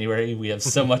only January. We have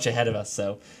so much ahead of us,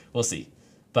 so we'll see.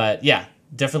 But yeah,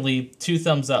 definitely 2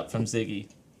 thumbs up from Ziggy.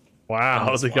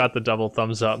 Wow, they got the double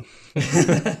thumbs up.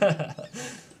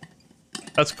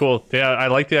 That's cool. Yeah, I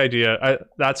like the idea.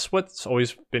 That's what's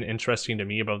always been interesting to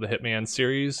me about the Hitman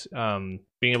series.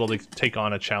 Being able to take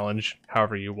on a challenge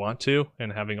however you want to,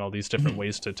 and having all these different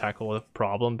ways to tackle a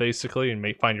problem, basically, and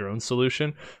find your own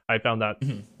solution. I found that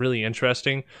really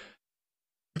interesting.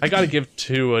 I got to give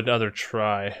 2 another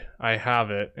try. I have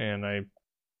it, and I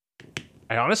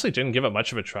honestly didn't give it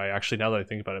much of a try. Actually, now that I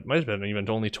think about it, it might have been even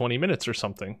only 20 minutes or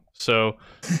something. So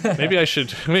maybe I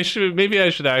should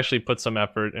actually put some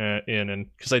effort in, and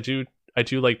because I do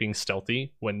like being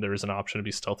stealthy when there is an option to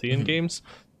be stealthy in games.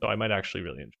 So I might actually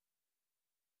really enjoy.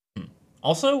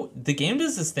 Also, the game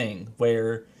does this thing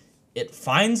where it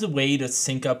finds a way to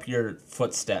sync up your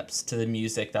footsteps to the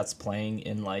music that's playing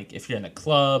in, like, if you're in a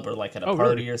club or, like, at a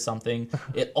party or something.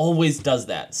 It always does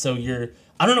that. So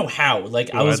I don't know how.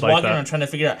 Like, I was walking around trying to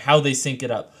figure out how they sync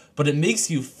it up, but it makes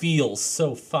you feel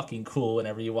so fucking cool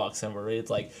whenever you walk somewhere.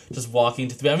 It's like just walking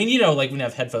to I mean, you know, like when you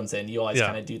have headphones in, you always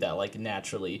kind of do that, like,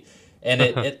 naturally. And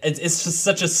it's just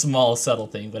such a small, subtle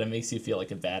thing, but it makes you feel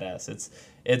like a badass.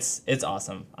 It's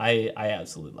awesome. I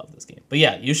absolutely love this game. But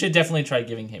yeah, you should definitely try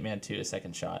giving Hitman 2 a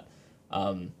second shot.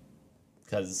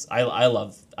 Because I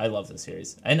love this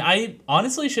series. And I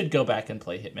honestly should go back and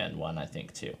play Hitman 1, I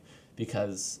think, too.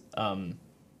 Because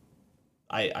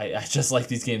I just like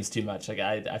these games too much. Like,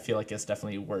 I feel like it's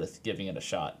definitely worth giving it a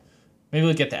shot. Maybe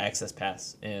we'll get the Access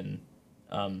Pass in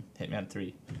Hitman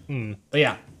 3. But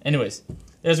yeah, anyways,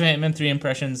 there's my Hitman 3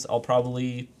 impressions. I'll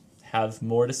probably have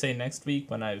more to say next week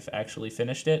when I've actually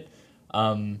finished it.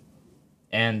 And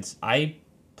I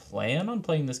plan on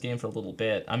playing this game for a little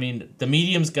bit. I mean, the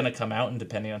medium's going to come out, and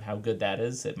depending on how good that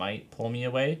is, it might pull me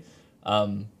away.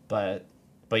 But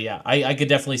yeah, I could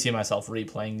definitely see myself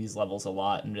replaying these levels a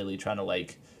lot and really trying to,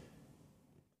 like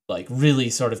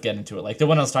really sort of get into it. Like the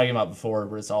one I was talking about before,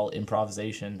 where it's all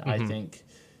improvisation, I think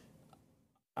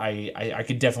I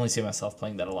could definitely see myself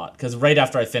playing that a lot. Because right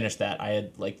after I finished that, I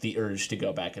had, like, the urge to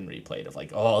go back and replay it of,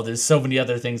 like, oh, there's so many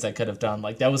other things I could have done.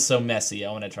 Like, that was so messy.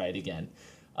 I want to try it again.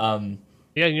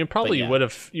 Yeah, you probably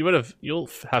you'll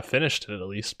have finished it at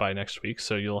least by next week,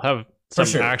 so you'll have some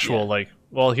actual like,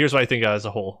 well, here's what I think as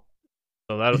a whole.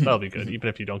 So that'll be good, even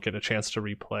if you don't get a chance to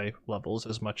replay levels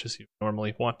as much as you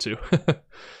normally want to.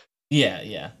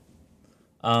 Yeah.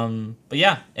 But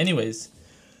yeah, anyways,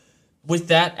 with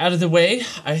that out of the way,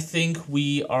 I think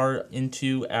we are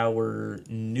into our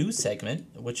new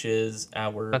segment, which is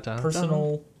our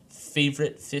personal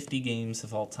favorite 50 games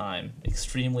of all time.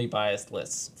 Extremely biased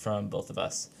lists from both of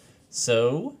us.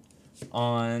 So,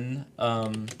 on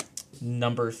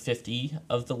number 50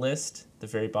 of the list, the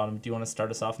very bottom, do you want to start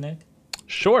us off, Nick?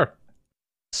 Sure.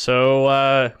 So,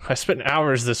 I spent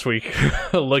hours this week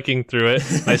looking through it.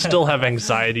 I still have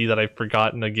anxiety that I've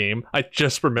forgotten a game. I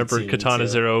just remembered Katana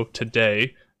Zero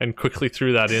today and quickly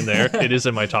threw that in there. It is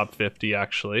in my top 50,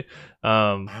 actually.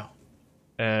 Wow.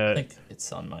 I think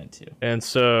it's on mine, too. And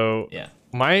so,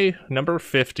 my number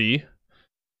 50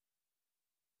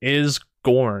 is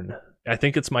Gorn. I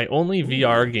think it's my only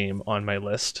VR game on my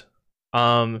list.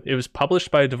 It was published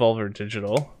by Devolver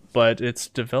Digital. but it's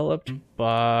developed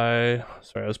by,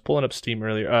 sorry, I was pulling up Steam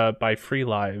earlier, by Free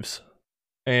Lives.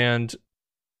 And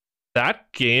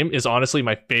that game is honestly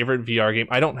my favorite VR game.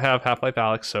 I don't have Half-Life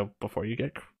Alyx, so before you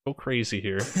go crazy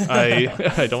here,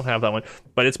 I don't have that one.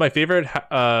 But it's my favorite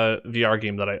VR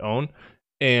game that I own.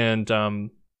 And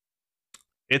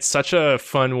it's such a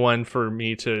fun one for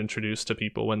me to introduce to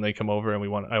people when they come over and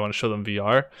I want to show them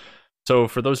VR. So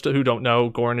for those who don't know,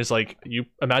 Gorn is like, you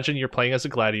imagine you're playing as a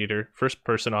gladiator, first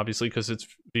person obviously because it's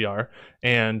VR,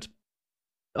 and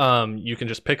you can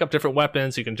just pick up different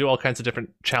weapons, you can do all kinds of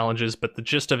different challenges, but the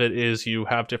gist of it is you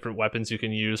have different weapons you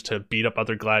can use to beat up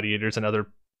other gladiators and other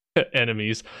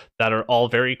enemies that are all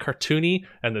very cartoony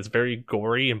and it's very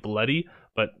gory and bloody,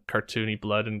 but cartoony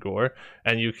blood and gore,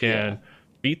 and you can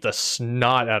beat the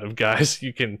snot out of guys.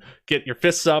 You can get your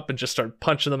fists up and just start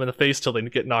punching them in the face till they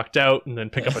get knocked out, and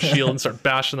then pick up a shield and start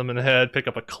bashing them in the head, pick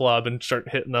up a club and start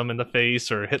hitting them in the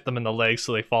face or hit them in the legs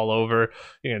so they fall over.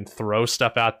 You can throw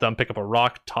stuff at them, pick up a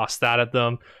rock, toss that at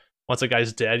them. Once a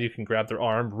guy's dead, you can grab their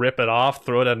arm, rip it off,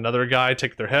 throw it at another guy,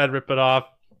 take their head, rip it off,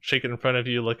 shake it in front of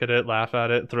you, look at it, laugh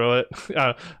at it, throw it.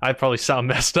 I probably sound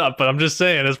messed up, but I'm just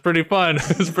saying, it's pretty fun.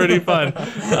 It's pretty fun.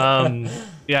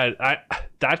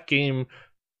 That game,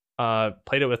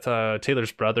 played it with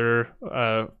Taylor's brother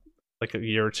like a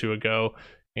year or two ago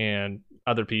and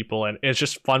other people, and it's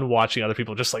just fun watching other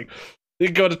people just like, they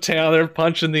go to town, they're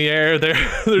punching the air, they're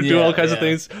doing all kinds of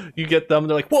things. You get them,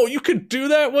 they're like, whoa, you can do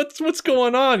that? What's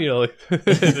going on? You know, like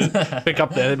pick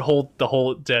up and hold the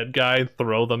whole dead guy,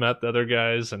 throw them at the other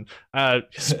guys, and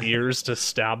spears to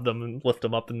stab them and lift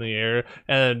them up in the air.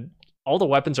 And all the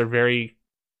weapons are very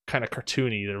kind of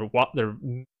cartoony.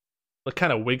 They're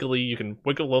kind of wiggly. You can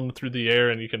wiggle them through the air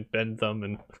and you can bend them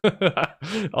and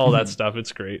all that stuff.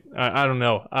 It's great. I don't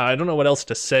know. I don't know what else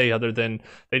to say other than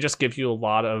they just give you a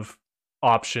lot of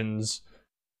options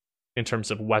in terms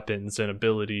of weapons and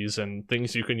abilities and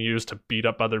things you can use to beat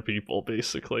up other people,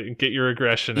 basically, and get your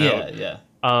aggression out.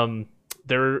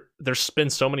 There's been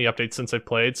so many updates since I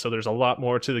played, so there's a lot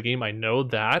more to the game. I know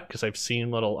that because I've seen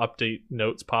little update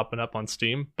notes popping up on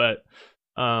Steam, but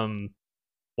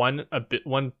one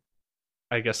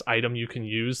I guess item you can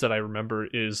use that I remember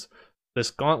is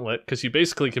this gauntlet, because you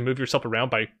basically can move yourself around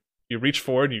by, you reach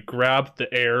forward, you grab the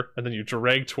air, and then you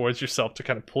drag towards yourself to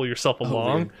kind of pull yourself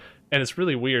along. And it's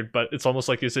really weird, but it's almost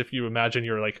like as if you imagine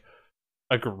you're like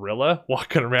a gorilla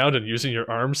walking around and using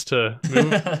your arms to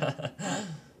move.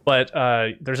 But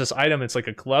there's this item, it's like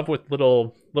a glove with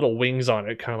little wings on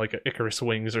it, kind of like an Icarus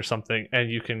wings or something,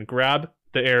 and you can grab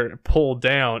the air and pull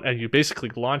down, and you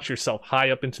basically launch yourself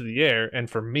high up into the air. And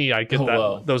for me, I get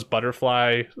those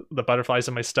butterflies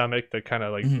in my stomach, the kind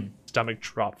of like stomach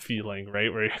drop feeling,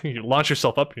 right? Where you launch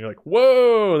yourself up and you're like,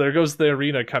 whoa, there goes the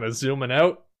arena kind of zooming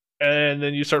out. And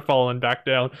then you start falling back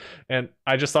down. And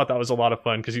I just thought that was a lot of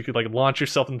fun because you could like launch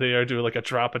yourself into the air, do like a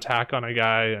drop attack on a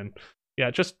guy. And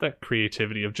yeah, just that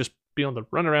creativity of just being able to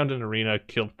run around an arena,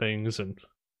 kill things, and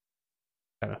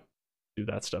kind of do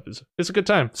that stuff is a good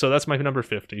time. So that's my number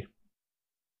 50.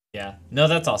 Yeah, no,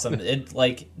 that's awesome. It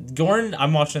like Gorn,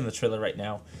 I'm watching the trailer right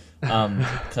now,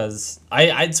 because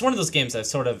I it's one of those games I've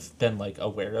sort of been like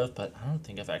aware of, but I don't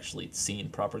think I've actually seen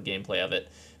proper gameplay of it.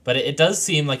 But it does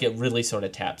seem like it really sort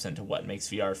of taps into what makes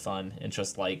VR fun and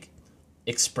just like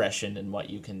expression and what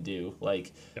you can do,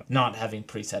 like not having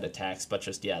preset attacks, but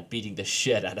just beating the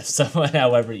shit out of someone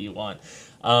however you want.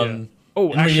 Oh,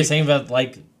 actually, you're saying about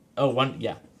like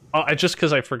I just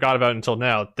because I forgot about it until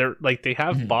now. They're like they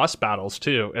have boss battles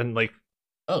too, and like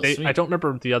I don't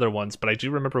remember the other ones, but I do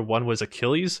remember one was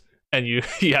Achilles, and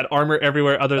he had armor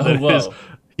everywhere other than his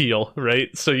heel,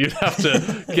 right? So you'd have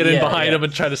to get in behind him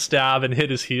and try to stab and hit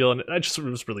his heel, and it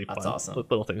was really fun. That's awesome.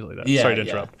 Little things like that. Sorry to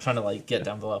interrupt. Trying to like get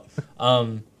down below.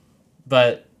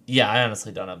 But yeah, I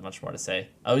honestly don't have much more to say.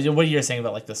 What you're saying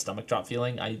about like the stomach drop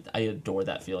feeling, I adore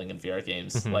that feeling in VR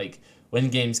games. Like when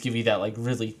games give you that like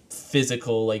really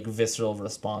physical, like visceral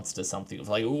response to something of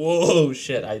like, whoa,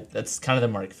 shit. That's kind of the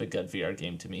mark of a good VR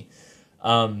game to me.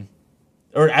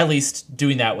 Or at least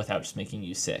doing that without just making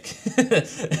you sick.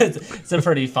 It's a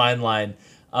pretty fine line.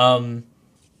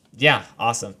 Yeah,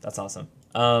 awesome. That's awesome.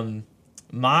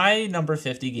 My number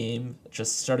 50 game,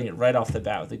 just starting it right off the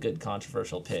bat with a good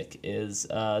controversial pick, is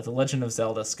The Legend of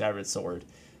Zelda Skyward Sword.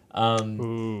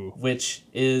 Which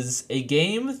is a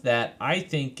game that I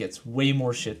think gets way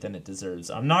more shit than it deserves.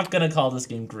 I'm not going to call this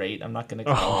game great. I'm not going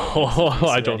to call it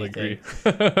I don't agree.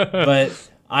 But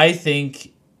I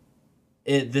think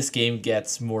this game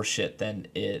gets more shit than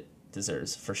it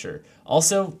deserves, for sure.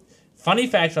 Also, funny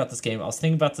fact about this game, I was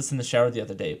thinking about this in the shower the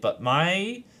other day, but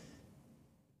my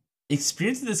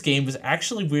experience of this game was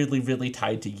actually weirdly really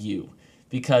tied to you.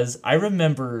 because I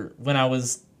remember when I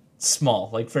was small,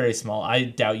 like very small. I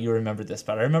doubt you remember this,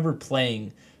 but I remember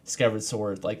playing Skyward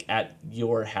Sword like at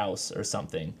your house or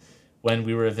something when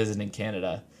we were visiting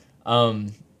Canada.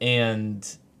 And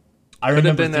I Could have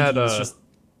remember been thinking at it was just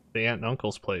the aunt and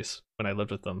uncle's place when I lived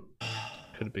with them.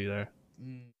 Could be there.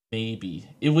 maybe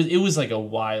it was like a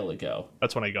while ago.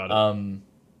 That's when I got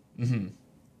it.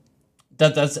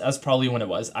 That's probably when it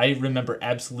was. I remember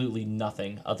absolutely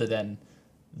nothing other than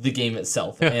the game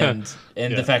itself and Yeah.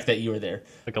 the fact that you were there.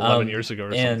 Like 11 years ago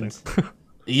or something.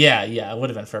 Yeah, it would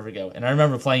have been forever ago. And I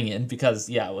remember playing it because,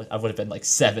 I would have been like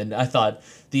 7. I thought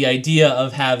the idea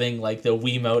of having like the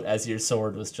Wiimote as your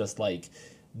sword was just like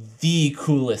the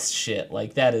coolest shit.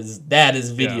 Like that is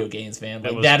video games, man.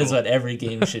 Like that is cool. what every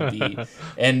game should be.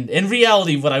 And in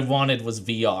reality, what I wanted was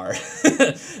VR.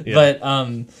 Yeah.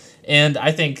 But and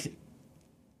I think,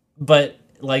 but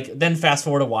like then fast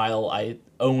forward a while, I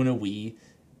own a Wii.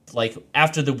 Like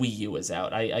after the Wii U was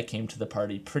out, I came to the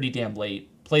party pretty damn late.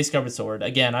 Play Skyward Sword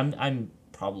again. I'm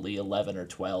probably 11 or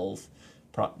 12,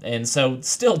 and so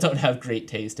still don't have great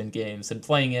taste in games. And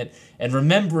playing it and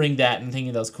remembering that and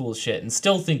thinking that was cool as shit, and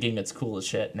still thinking it's cool as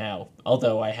shit now.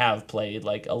 Although I have played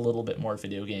like a little bit more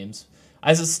video games, I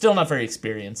was still not very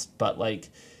experienced. But like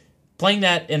playing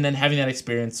that and then having that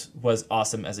experience was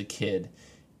awesome as a kid.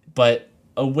 But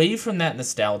away from that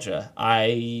nostalgia,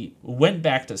 I went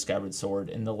back to Skyward Sword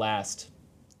in the last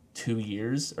 2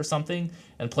 years or something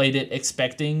and played it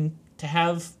expecting to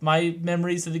have my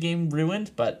memories of the game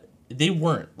ruined, but they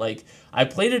weren't. Like I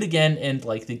played it again and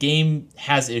like the game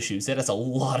has issues. It has a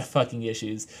lot of fucking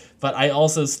issues, but I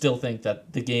also still think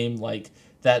that the game, like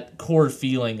that core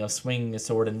feeling of swinging a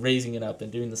sword and raising it up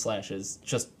and doing the slashes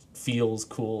just feels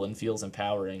cool and feels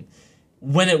empowering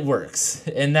when it works.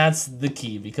 And that's the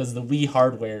key, because the Wii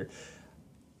hardware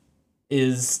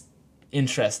is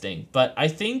interesting, but I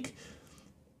think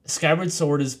Skyward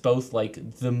Sword is both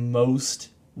like the most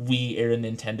Wii era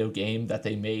Nintendo game that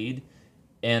they made,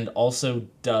 and also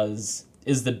is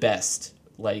the best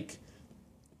like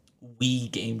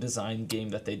Wii game design game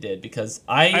that they did, because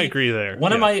I agree there.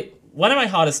 One of my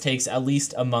hottest takes, at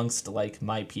least amongst like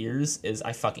my peers, is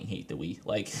I fucking hate the Wii.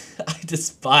 Like I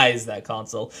despise that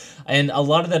console. And a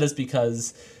lot of that is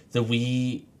because the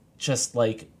Wii just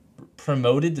like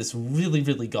promoted this really,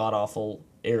 really god awful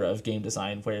era of game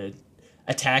design where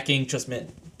attacking just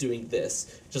meant doing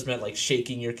this, just meant like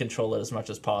shaking your controller as much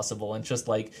as possible, and just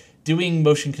like doing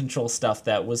motion control stuff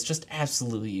that was just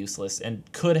absolutely useless and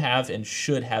could have and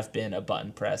should have been a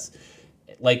button press.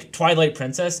 Like Twilight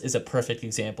Princess is a perfect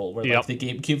example where like the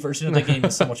GameCube version of the game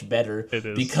is so much better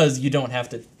because you don't have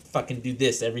to fucking do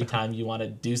this every time you want to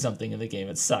do something in the game.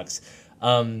 It sucks.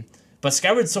 But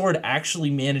Skyward Sword actually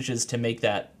manages to make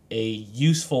that a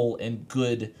useful and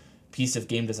good piece of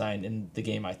game design in the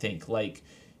game, I think. Like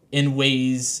in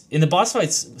ways, in the boss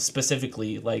fights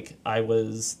specifically, like I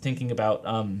was thinking about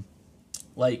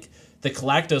like the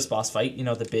Galactos boss fight, you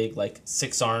know, the big like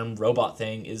 6-arm robot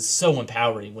thing, is so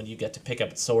empowering when you get to pick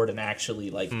up a sword and actually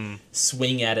like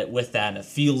swing at it with that, and it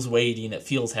feels weighty and it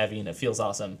feels heavy and it feels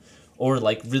awesome. Or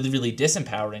like really, really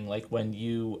disempowering, like when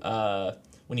you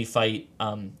fight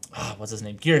what's his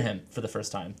name, Girahim, for the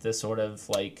first time. This sort of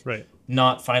like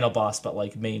not final boss but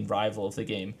like main rival of the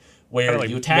game, where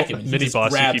like you attack him and he just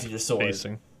grabs your sword.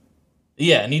 Facing.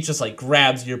 Yeah, and he just like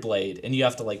grabs your blade, and you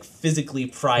have to like physically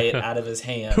pry it out of his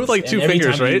hands. With like 2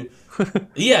 fingers, right?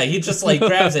 Yeah, he just like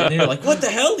grabs it, and you're like, "What the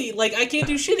hell? I can't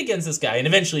do shit against this guy." And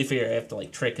eventually, you have to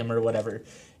like trick him or whatever.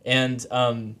 And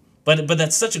but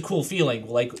that's such a cool feeling,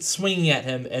 like swinging at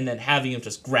him and then having him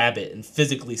just grab it and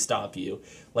physically stop you.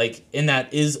 Like, and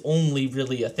that is only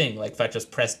really a thing. Like, if I just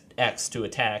press X to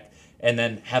attack and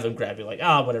then have him grab you, like,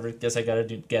 whatever. Guess I gotta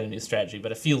get a new strategy.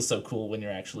 But it feels so cool when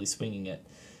you're actually swinging it.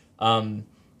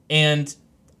 And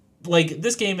like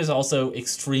this game is also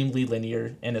extremely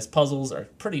linear, and its puzzles are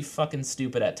pretty fucking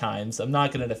stupid at times. I'm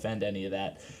not gonna defend any of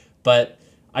that, but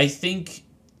I think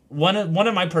one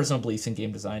of my personal beliefs in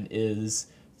game design is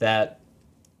that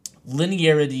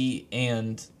linearity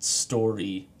and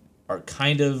story are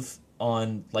kind of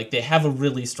on, like, they have a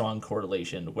really strong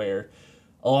correlation, where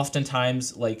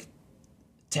oftentimes, like,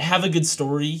 to have a good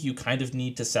story, you kind of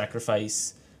need to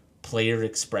sacrifice player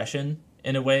expression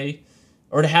in a way,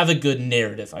 or to have a good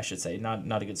narrative, I should say,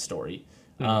 not a good story,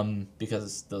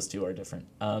 because those two are different.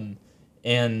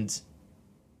 And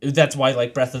that's why,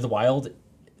 like, Breath of the Wild,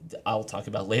 I'll talk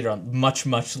about later on, much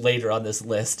later on this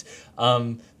list.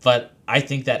 But I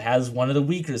think that has one of the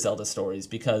weaker Zelda stories,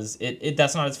 because it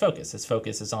that's not its focus. Its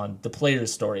focus is on the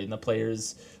player's story and the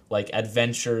player's like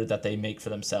adventure that they make for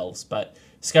themselves. But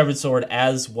Skyward Sword,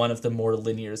 as one of the more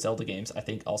linear Zelda games, I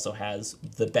think also has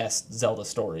the best Zelda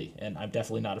story, and I'm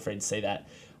definitely not afraid to say that.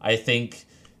 I think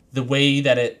the way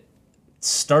that it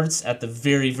starts at the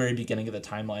very, very beginning of the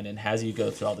timeline and has you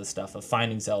go through all this stuff of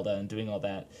finding Zelda and doing all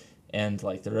that, and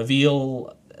like the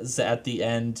reveal at the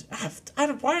end.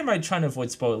 Why am I trying to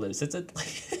avoid spoilers? It's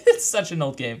such an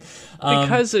old game.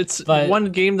 Because it's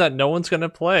one game that no one's gonna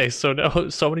play, so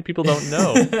many people don't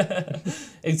know.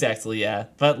 Exactly, yeah.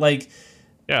 But like,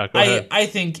 yeah, go ahead. I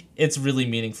think it's really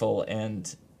meaningful,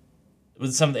 and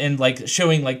with some, and like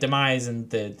showing like Demise and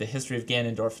the history of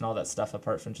Ganondorf and all that stuff,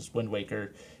 apart from just Wind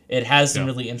Waker, it has some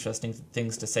really interesting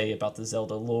things to say about the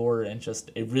Zelda lore and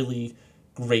just a really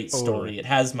great story. It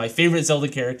has my favorite Zelda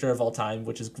character of all time,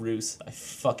 which is Groose. I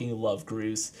fucking love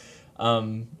Groose.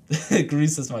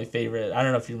 Groose is my favorite. I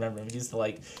don't know if you remember him. He's the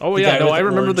like. Oh yeah, no, I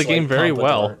remember the game very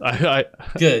well.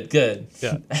 Good.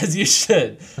 Yeah, as you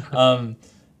should.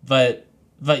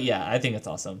 But yeah, I think it's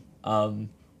awesome. And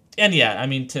yeah, I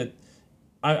mean,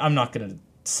 I'm not gonna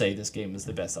say this game is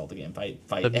the best Zelda game by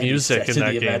the music in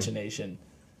that game. Imagination.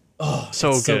 Oh,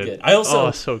 so good. I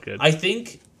also so good. I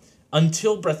think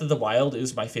until Breath of the Wild, it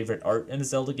was my favorite art in a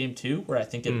Zelda game too, where I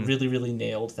think it really, really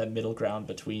nailed that middle ground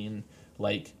between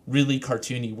like really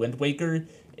cartoony Wind Waker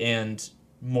and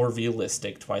more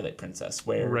realistic Twilight Princess,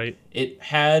 where it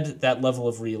had that level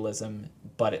of realism,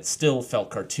 but it still felt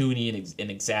cartoony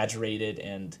and exaggerated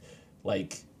and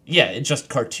like, yeah, it's just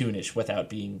cartoonish without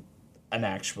being an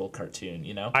actual cartoon,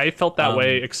 you know? I felt that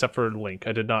way except for Link.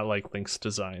 I did not like Link's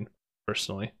design,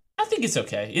 personally. I think it's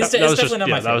okay. It's definitely not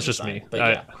my favorite. That was just design, me. But,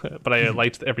 yeah. But I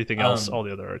liked everything else, all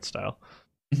the other art style.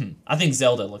 I think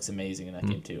Zelda looks amazing in that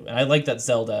game too, and I like that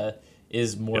Zelda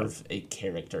is more of a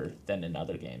character than in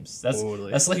other games.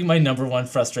 That's like my number one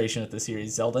frustration with the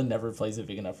series. Zelda never plays a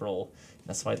big enough role.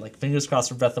 That's why, like, fingers crossed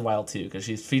for Breath of the Wild too, because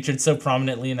she's featured so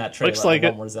prominently in that trailer. Looks like I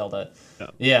want more Zelda.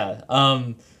 Yeah.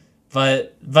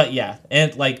 But yeah,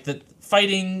 and like the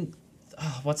fighting.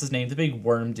 What's his name? The big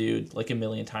worm dude, like a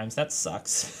million times. That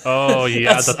sucks. Oh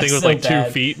yeah, the thing with like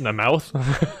 2 feet and a mouth.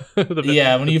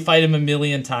 Yeah, when you fight him a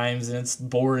million times and it's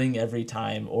boring every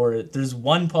time. Or there's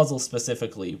one puzzle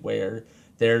specifically where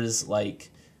there's like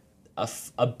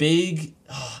a big.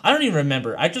 I don't even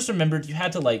remember. I just remembered you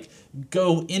had to like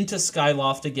go into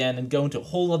Skyloft again and go into a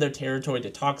whole other territory to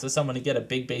talk to someone to get a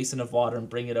big basin of water and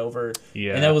bring it over.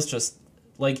 Yeah, and that was just.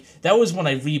 Like, that was when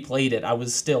I replayed it, I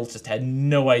was still just had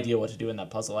no idea what to do in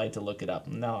that puzzle. I had to look it up.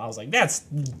 And now I was like, that's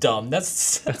dumb. That's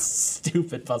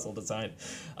stupid puzzle design.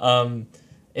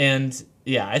 And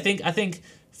yeah, I think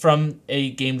from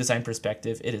a game design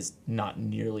perspective, it is not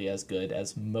nearly as good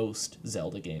as most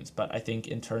Zelda games. But I think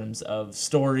in terms of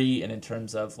story and in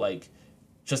terms of like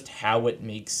just how it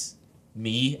makes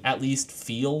me at least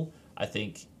feel, I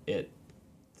think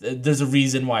there's a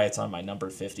reason why it's on my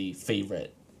number 50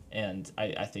 favorite. And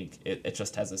I think it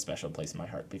just has a special place in my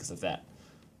heart because of that.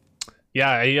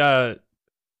 Yeah,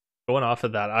 going off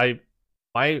of that,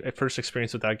 my first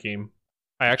experience with that game,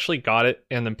 I actually got it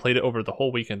and then played it over the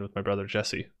whole weekend with my brother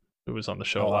Jesse, who was on the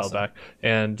show a while back.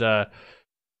 And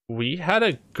we had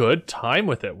a good time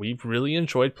with it. We really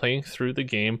enjoyed playing through the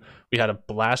game. We had a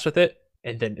blast with it.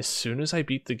 And then as soon as I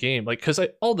beat the game, like, because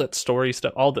all that story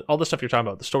stuff, all the stuff you're talking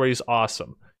about, the story is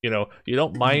awesome. You know, you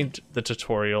don't mind the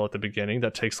tutorial at the beginning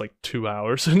that takes like 2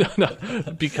 hours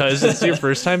because it's your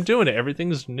first time doing it.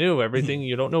 Everything's new. Everything,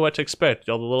 you don't know what to expect.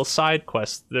 All the little side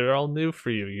quests, they're all new for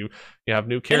you. You have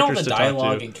new characters to talk to. And all the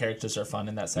dialogue and characters are fun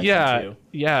in that section too.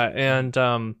 Yeah,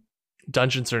 and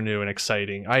dungeons are new and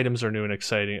exciting. Items are new and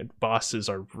exciting. Bosses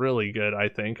are really good, I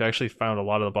think. I actually found a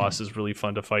lot of the bosses really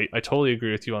fun to fight. I totally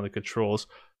agree with you on the controls.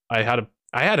 I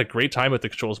had a great time with the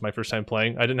controls my first time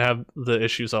playing. I didn't have the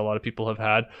issues a lot of people have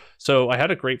had. So I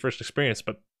had a great first experience,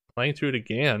 but playing through it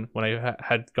again, when I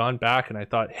had gone back and I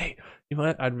thought, hey, you know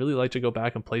what? I'd really like to go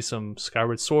back and play some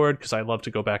Skyward Sword because I love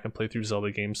to go back and play through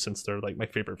Zelda games since they're like my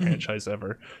favorite franchise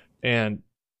ever. And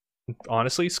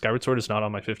honestly, Skyward Sword is not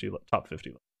on my top 50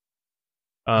 list.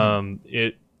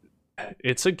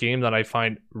 It's a game that I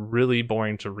find really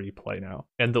boring to replay now,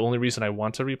 and the only reason I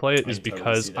want to replay it is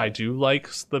because I do like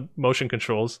the motion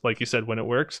controls. Like you said, when it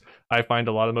works, I find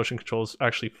a lot of motion controls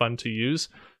actually fun to use.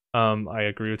 I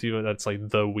agree with you, that's like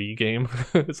the Wii game.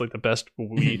 It's like the best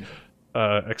Wii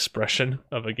expression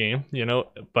of a game, you know,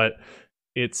 but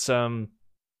it's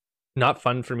not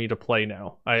fun for me to play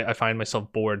now. I find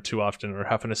myself bored too often or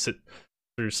having to sit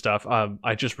through stuff.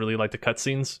 I just really like the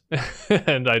cutscenes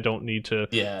and I don't need to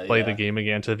play the game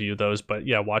again to view those. But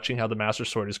yeah, watching how the Master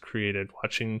Sword is created,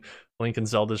 watching Link and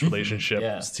Zelda's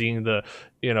relationship, seeing the,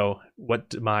 you know, what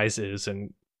Demise is,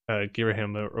 and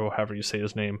Girahim, or however you say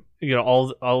his name. You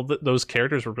know, those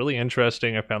characters were really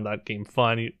interesting. I found that game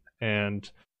fun, and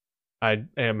I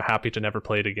am happy to never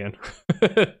play it again.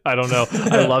 I don't know.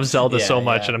 I love Zelda so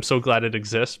much, and I'm so glad it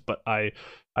exists. But I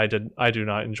do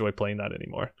not enjoy playing that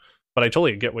anymore. But I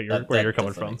totally get where you're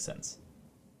coming from. Makes sense.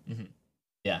 Mm-hmm.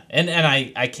 Yeah, and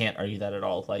I can't argue that at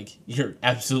all. Like, you're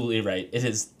absolutely right. It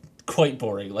is quite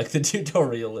boring. Like, the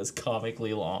tutorial is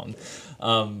comically long,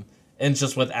 and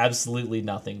just with absolutely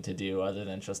nothing to do other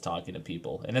than just talking to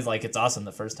people. And it's awesome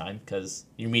the first time because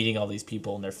you're meeting all these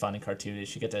people and they're fun and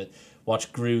cartoonish. You get to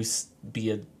watch Groose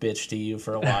be a bitch to you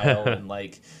for a while,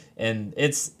 and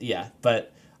it's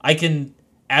But I can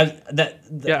add that.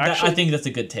 I think that's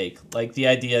a good take. Like, the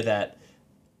idea that.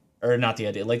 Or not the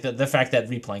idea, like the fact that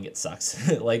replaying it sucks.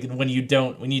 Like, when you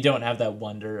don't have that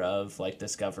wonder of, like,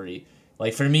 discovery.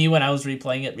 Like, for me, when I was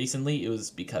replaying it recently, it was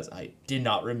because I did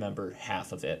not remember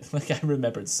half of it. Like, I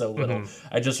remembered so little. Mm-hmm.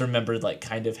 I just remembered, like,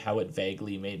 kind of how it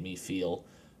vaguely made me feel.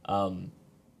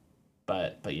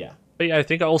 But yeah. But yeah, I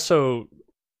think also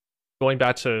going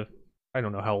back to, I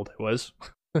don't know how old I was,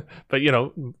 but, you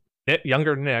know,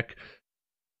 younger Nick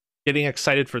getting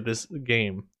excited for this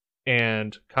game.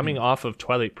 And coming off of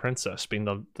Twilight Princess being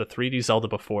the 3D Zelda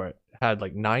before it, had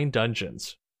like 9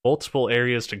 dungeons, multiple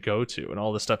areas to go to, and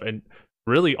all this stuff. And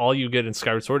really, all you get in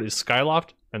Skyward Sword is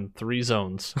Skyloft and 3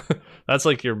 zones. That's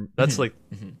like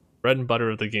bread and butter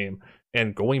of the game.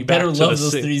 And going back to those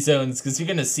 3 zones because you're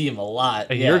gonna see them a lot.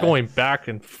 And you're going back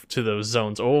to those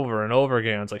zones over and over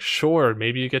again. It's like, sure,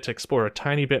 maybe you get to explore a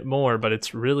tiny bit more, but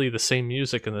it's really the same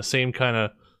music and the same kind of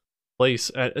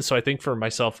place. So I think for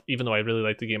myself, even though I really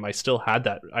liked the game, I still had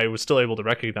that. I was still able to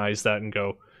recognize that and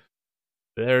go,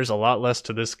 there's a lot less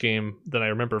to this game than I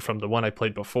remember from the one I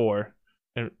played before.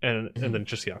 And then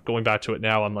just going back to it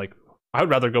now, I'm like, I would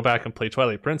rather go back and play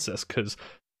Twilight Princess because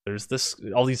there's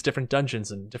all these different dungeons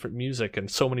and different music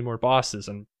and so many more bosses,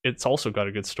 and it's also got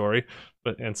a good story.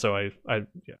 So I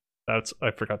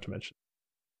forgot to mention.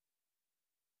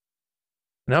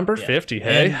 Number 50,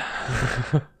 hey.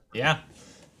 Yeah.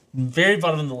 Very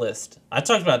bottom of the list. I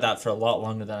talked about that for a lot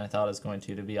longer than I thought I was going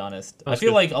to be honest. I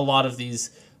feel like a lot of these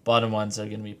bottom ones are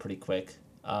going to be pretty quick.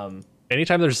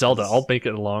 Anytime there's Zelda, I'll make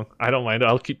it long. I don't mind.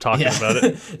 I'll keep talking about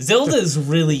it. Zelda is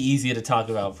really easy to talk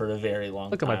about for a very long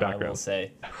time. Look at my background. I will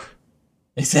say.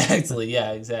 Exactly.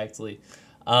 Yeah, exactly.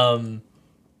 Anyway,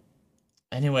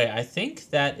 I think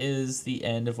that is the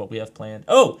end of what we have planned.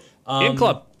 Oh! Game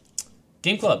Club.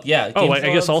 Game Club, yeah. I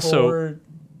guess also... for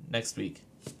next week.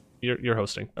 You're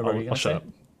hosting. I'll shut up.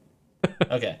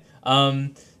 Okay.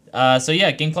 So yeah,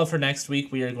 Game Club for next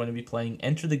week. We are going to be playing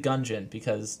Enter the Gungeon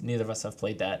because neither of us have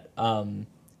played that.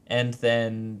 And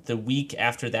then the week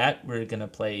after that, we're gonna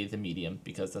play The Medium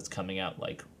because that's coming out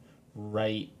like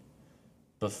right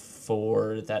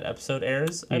before that episode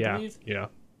airs. I believe. Yeah.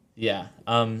 Yeah.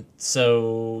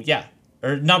 So yeah,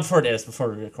 or not before it airs,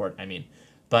 before we record. I mean,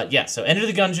 but yeah. So Enter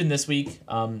the Gungeon this week.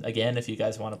 Again, if you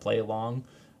guys want to play along,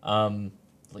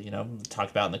 talk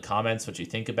about in the comments what you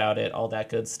think about it, all that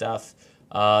good stuff.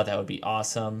 That would be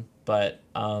awesome. But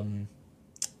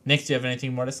Nick, do you have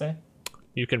anything more to say?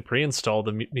 You can pre-install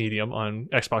the Medium on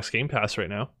Xbox Game Pass right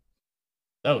now.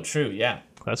 Oh, true. Yeah,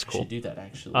 that's cool. I should do that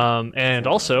actually. And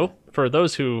also for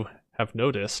those who have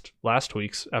noticed, last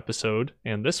week's episode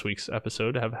and this week's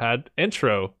episode have had an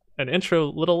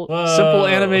intro little simple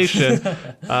animation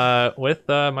with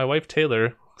my wife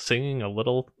Taylor singing a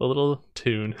little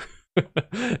tune.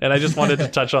 And I just wanted to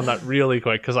touch on that really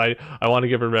quick because I want to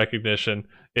give her recognition.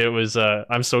 It was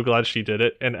I'm so glad she did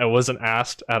it, and I wasn't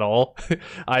asked at all.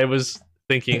 I was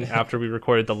thinking after we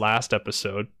recorded the last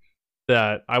episode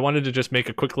that I wanted to just make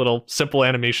a quick little simple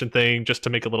animation thing just to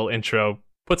make a little intro,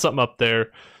 put something up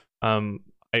there.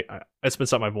 It's been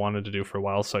something I've wanted to do for a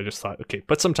while, so I just thought, okay,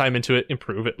 put some time into it,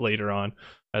 improve it later on,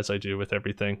 as I do with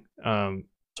everything.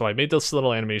 So I made this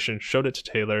little animation, showed it to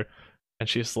Taylor, and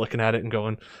she's looking at it and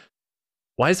going,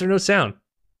 "Why is there no sound?"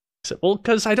 I said, "Well,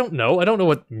 because I don't know. I don't know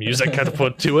what music to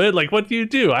put to it. Like, what do you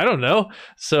do? I don't know."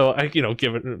 So I,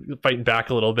 fighting back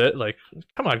a little bit, like,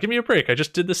 "Come on, give me a break. I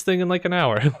just did this thing in like an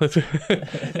hour."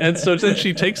 And so then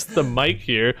she takes the mic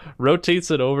here,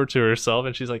 rotates it over to herself,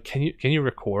 and she's like, "Can you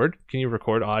record? Can you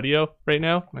record audio right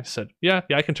now?" And I said, "Yeah,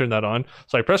 I can turn that on."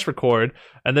 So I press record,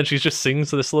 and then she just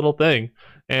sings this little thing,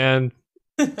 and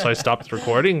so I stopped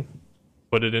recording.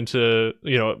 Put it into,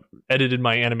 edited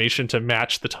my animation to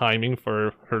match the timing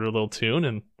for her little tune,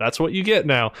 and that's what you get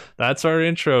now. That's our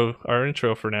intro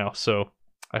for now. So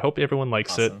I hope everyone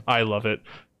likes it. I love it,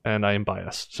 and I am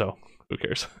biased, so who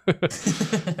cares?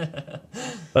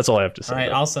 That's all I have to say. All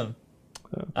right, awesome.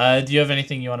 Do you have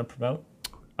anything you want to promote?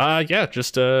 Yeah,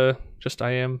 just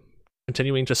I am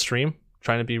continuing to stream,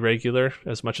 trying to be regular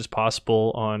as much as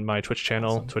possible on my Twitch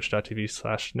channel, Awesome.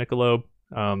 twitch.tv/Nicolobe.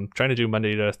 Trying to do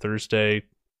Monday to Thursday,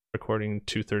 recording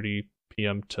 2:30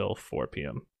 p.m. till 4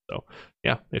 p.m. So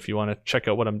yeah, if you want to check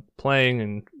out what I'm playing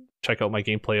and check out my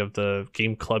gameplay of the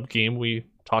game club game we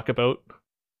talk about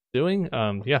doing,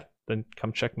 yeah, then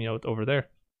come check me out over there.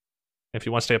 If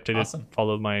you want to stay updated, Awesome.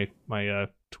 follow my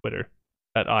Twitter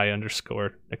at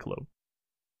 @I_Nicolobe.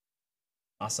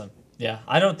 Awesome. Yeah,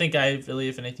 I don't think I really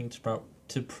have anything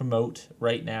to promote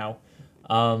right now.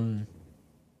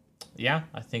 Yeah,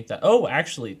 I think that. Oh,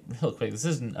 actually, real quick, this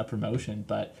isn't a promotion,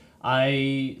 but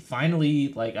I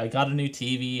finally I got a new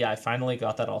TV. I finally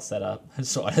got that all set up. I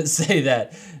just want to say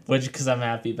that, which because I'm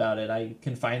happy about it. I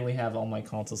can finally have all my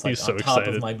consoles He's on so top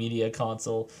excited. of my media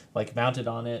console, mounted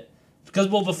on it. Because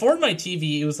before my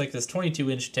TV, it was this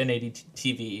 22-inch 1080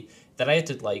 TV that I had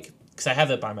to because I have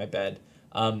it by my bed.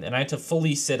 And I had to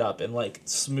fully sit up and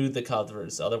smooth the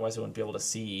covers, otherwise I wouldn't be able to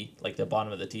see the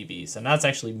bottom of the TV. So now it's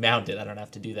actually mounted. I don't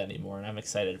have to do that anymore, and I'm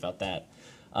excited about that.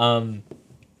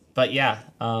 But yeah,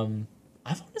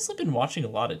 I've honestly been watching a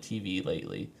lot of TV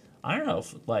lately. I don't know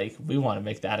if we want to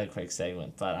make that a quick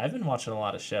segment, but I've been watching a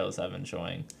lot of shows I'm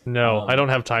enjoying. No, I don't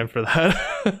have time for that.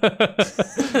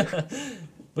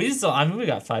 We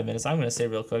got 5 minutes. I'm gonna say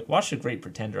real quick, watch The Great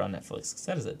Pretender on Netflix, because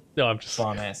that is a No, I'm just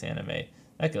bomb ass anime.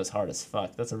 That goes hard as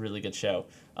fuck. That's a really good show.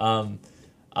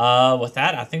 With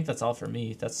that, I think that's all for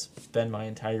me. That's been my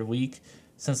entire week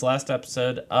since last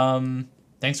episode.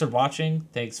 Thanks for watching.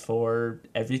 Thanks for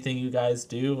everything you guys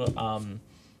do.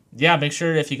 Yeah, make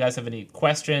sure if you guys have any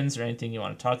questions or anything you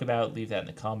want to talk about, leave that in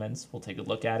the comments. We'll take a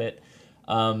look at it.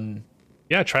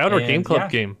 yeah, try out our game club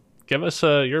game. Give us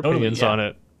your opinions on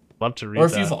it. Love to read that. Or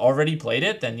if you've already played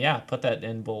it, then yeah, put that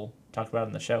in. We'll talk about it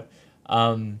in the show.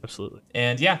 Absolutely.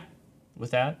 And yeah,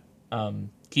 with that,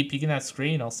 keep peeking that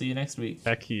screen. I'll see you next week.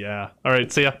 Heck yeah. All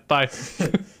right, see ya. Bye.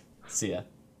 See ya.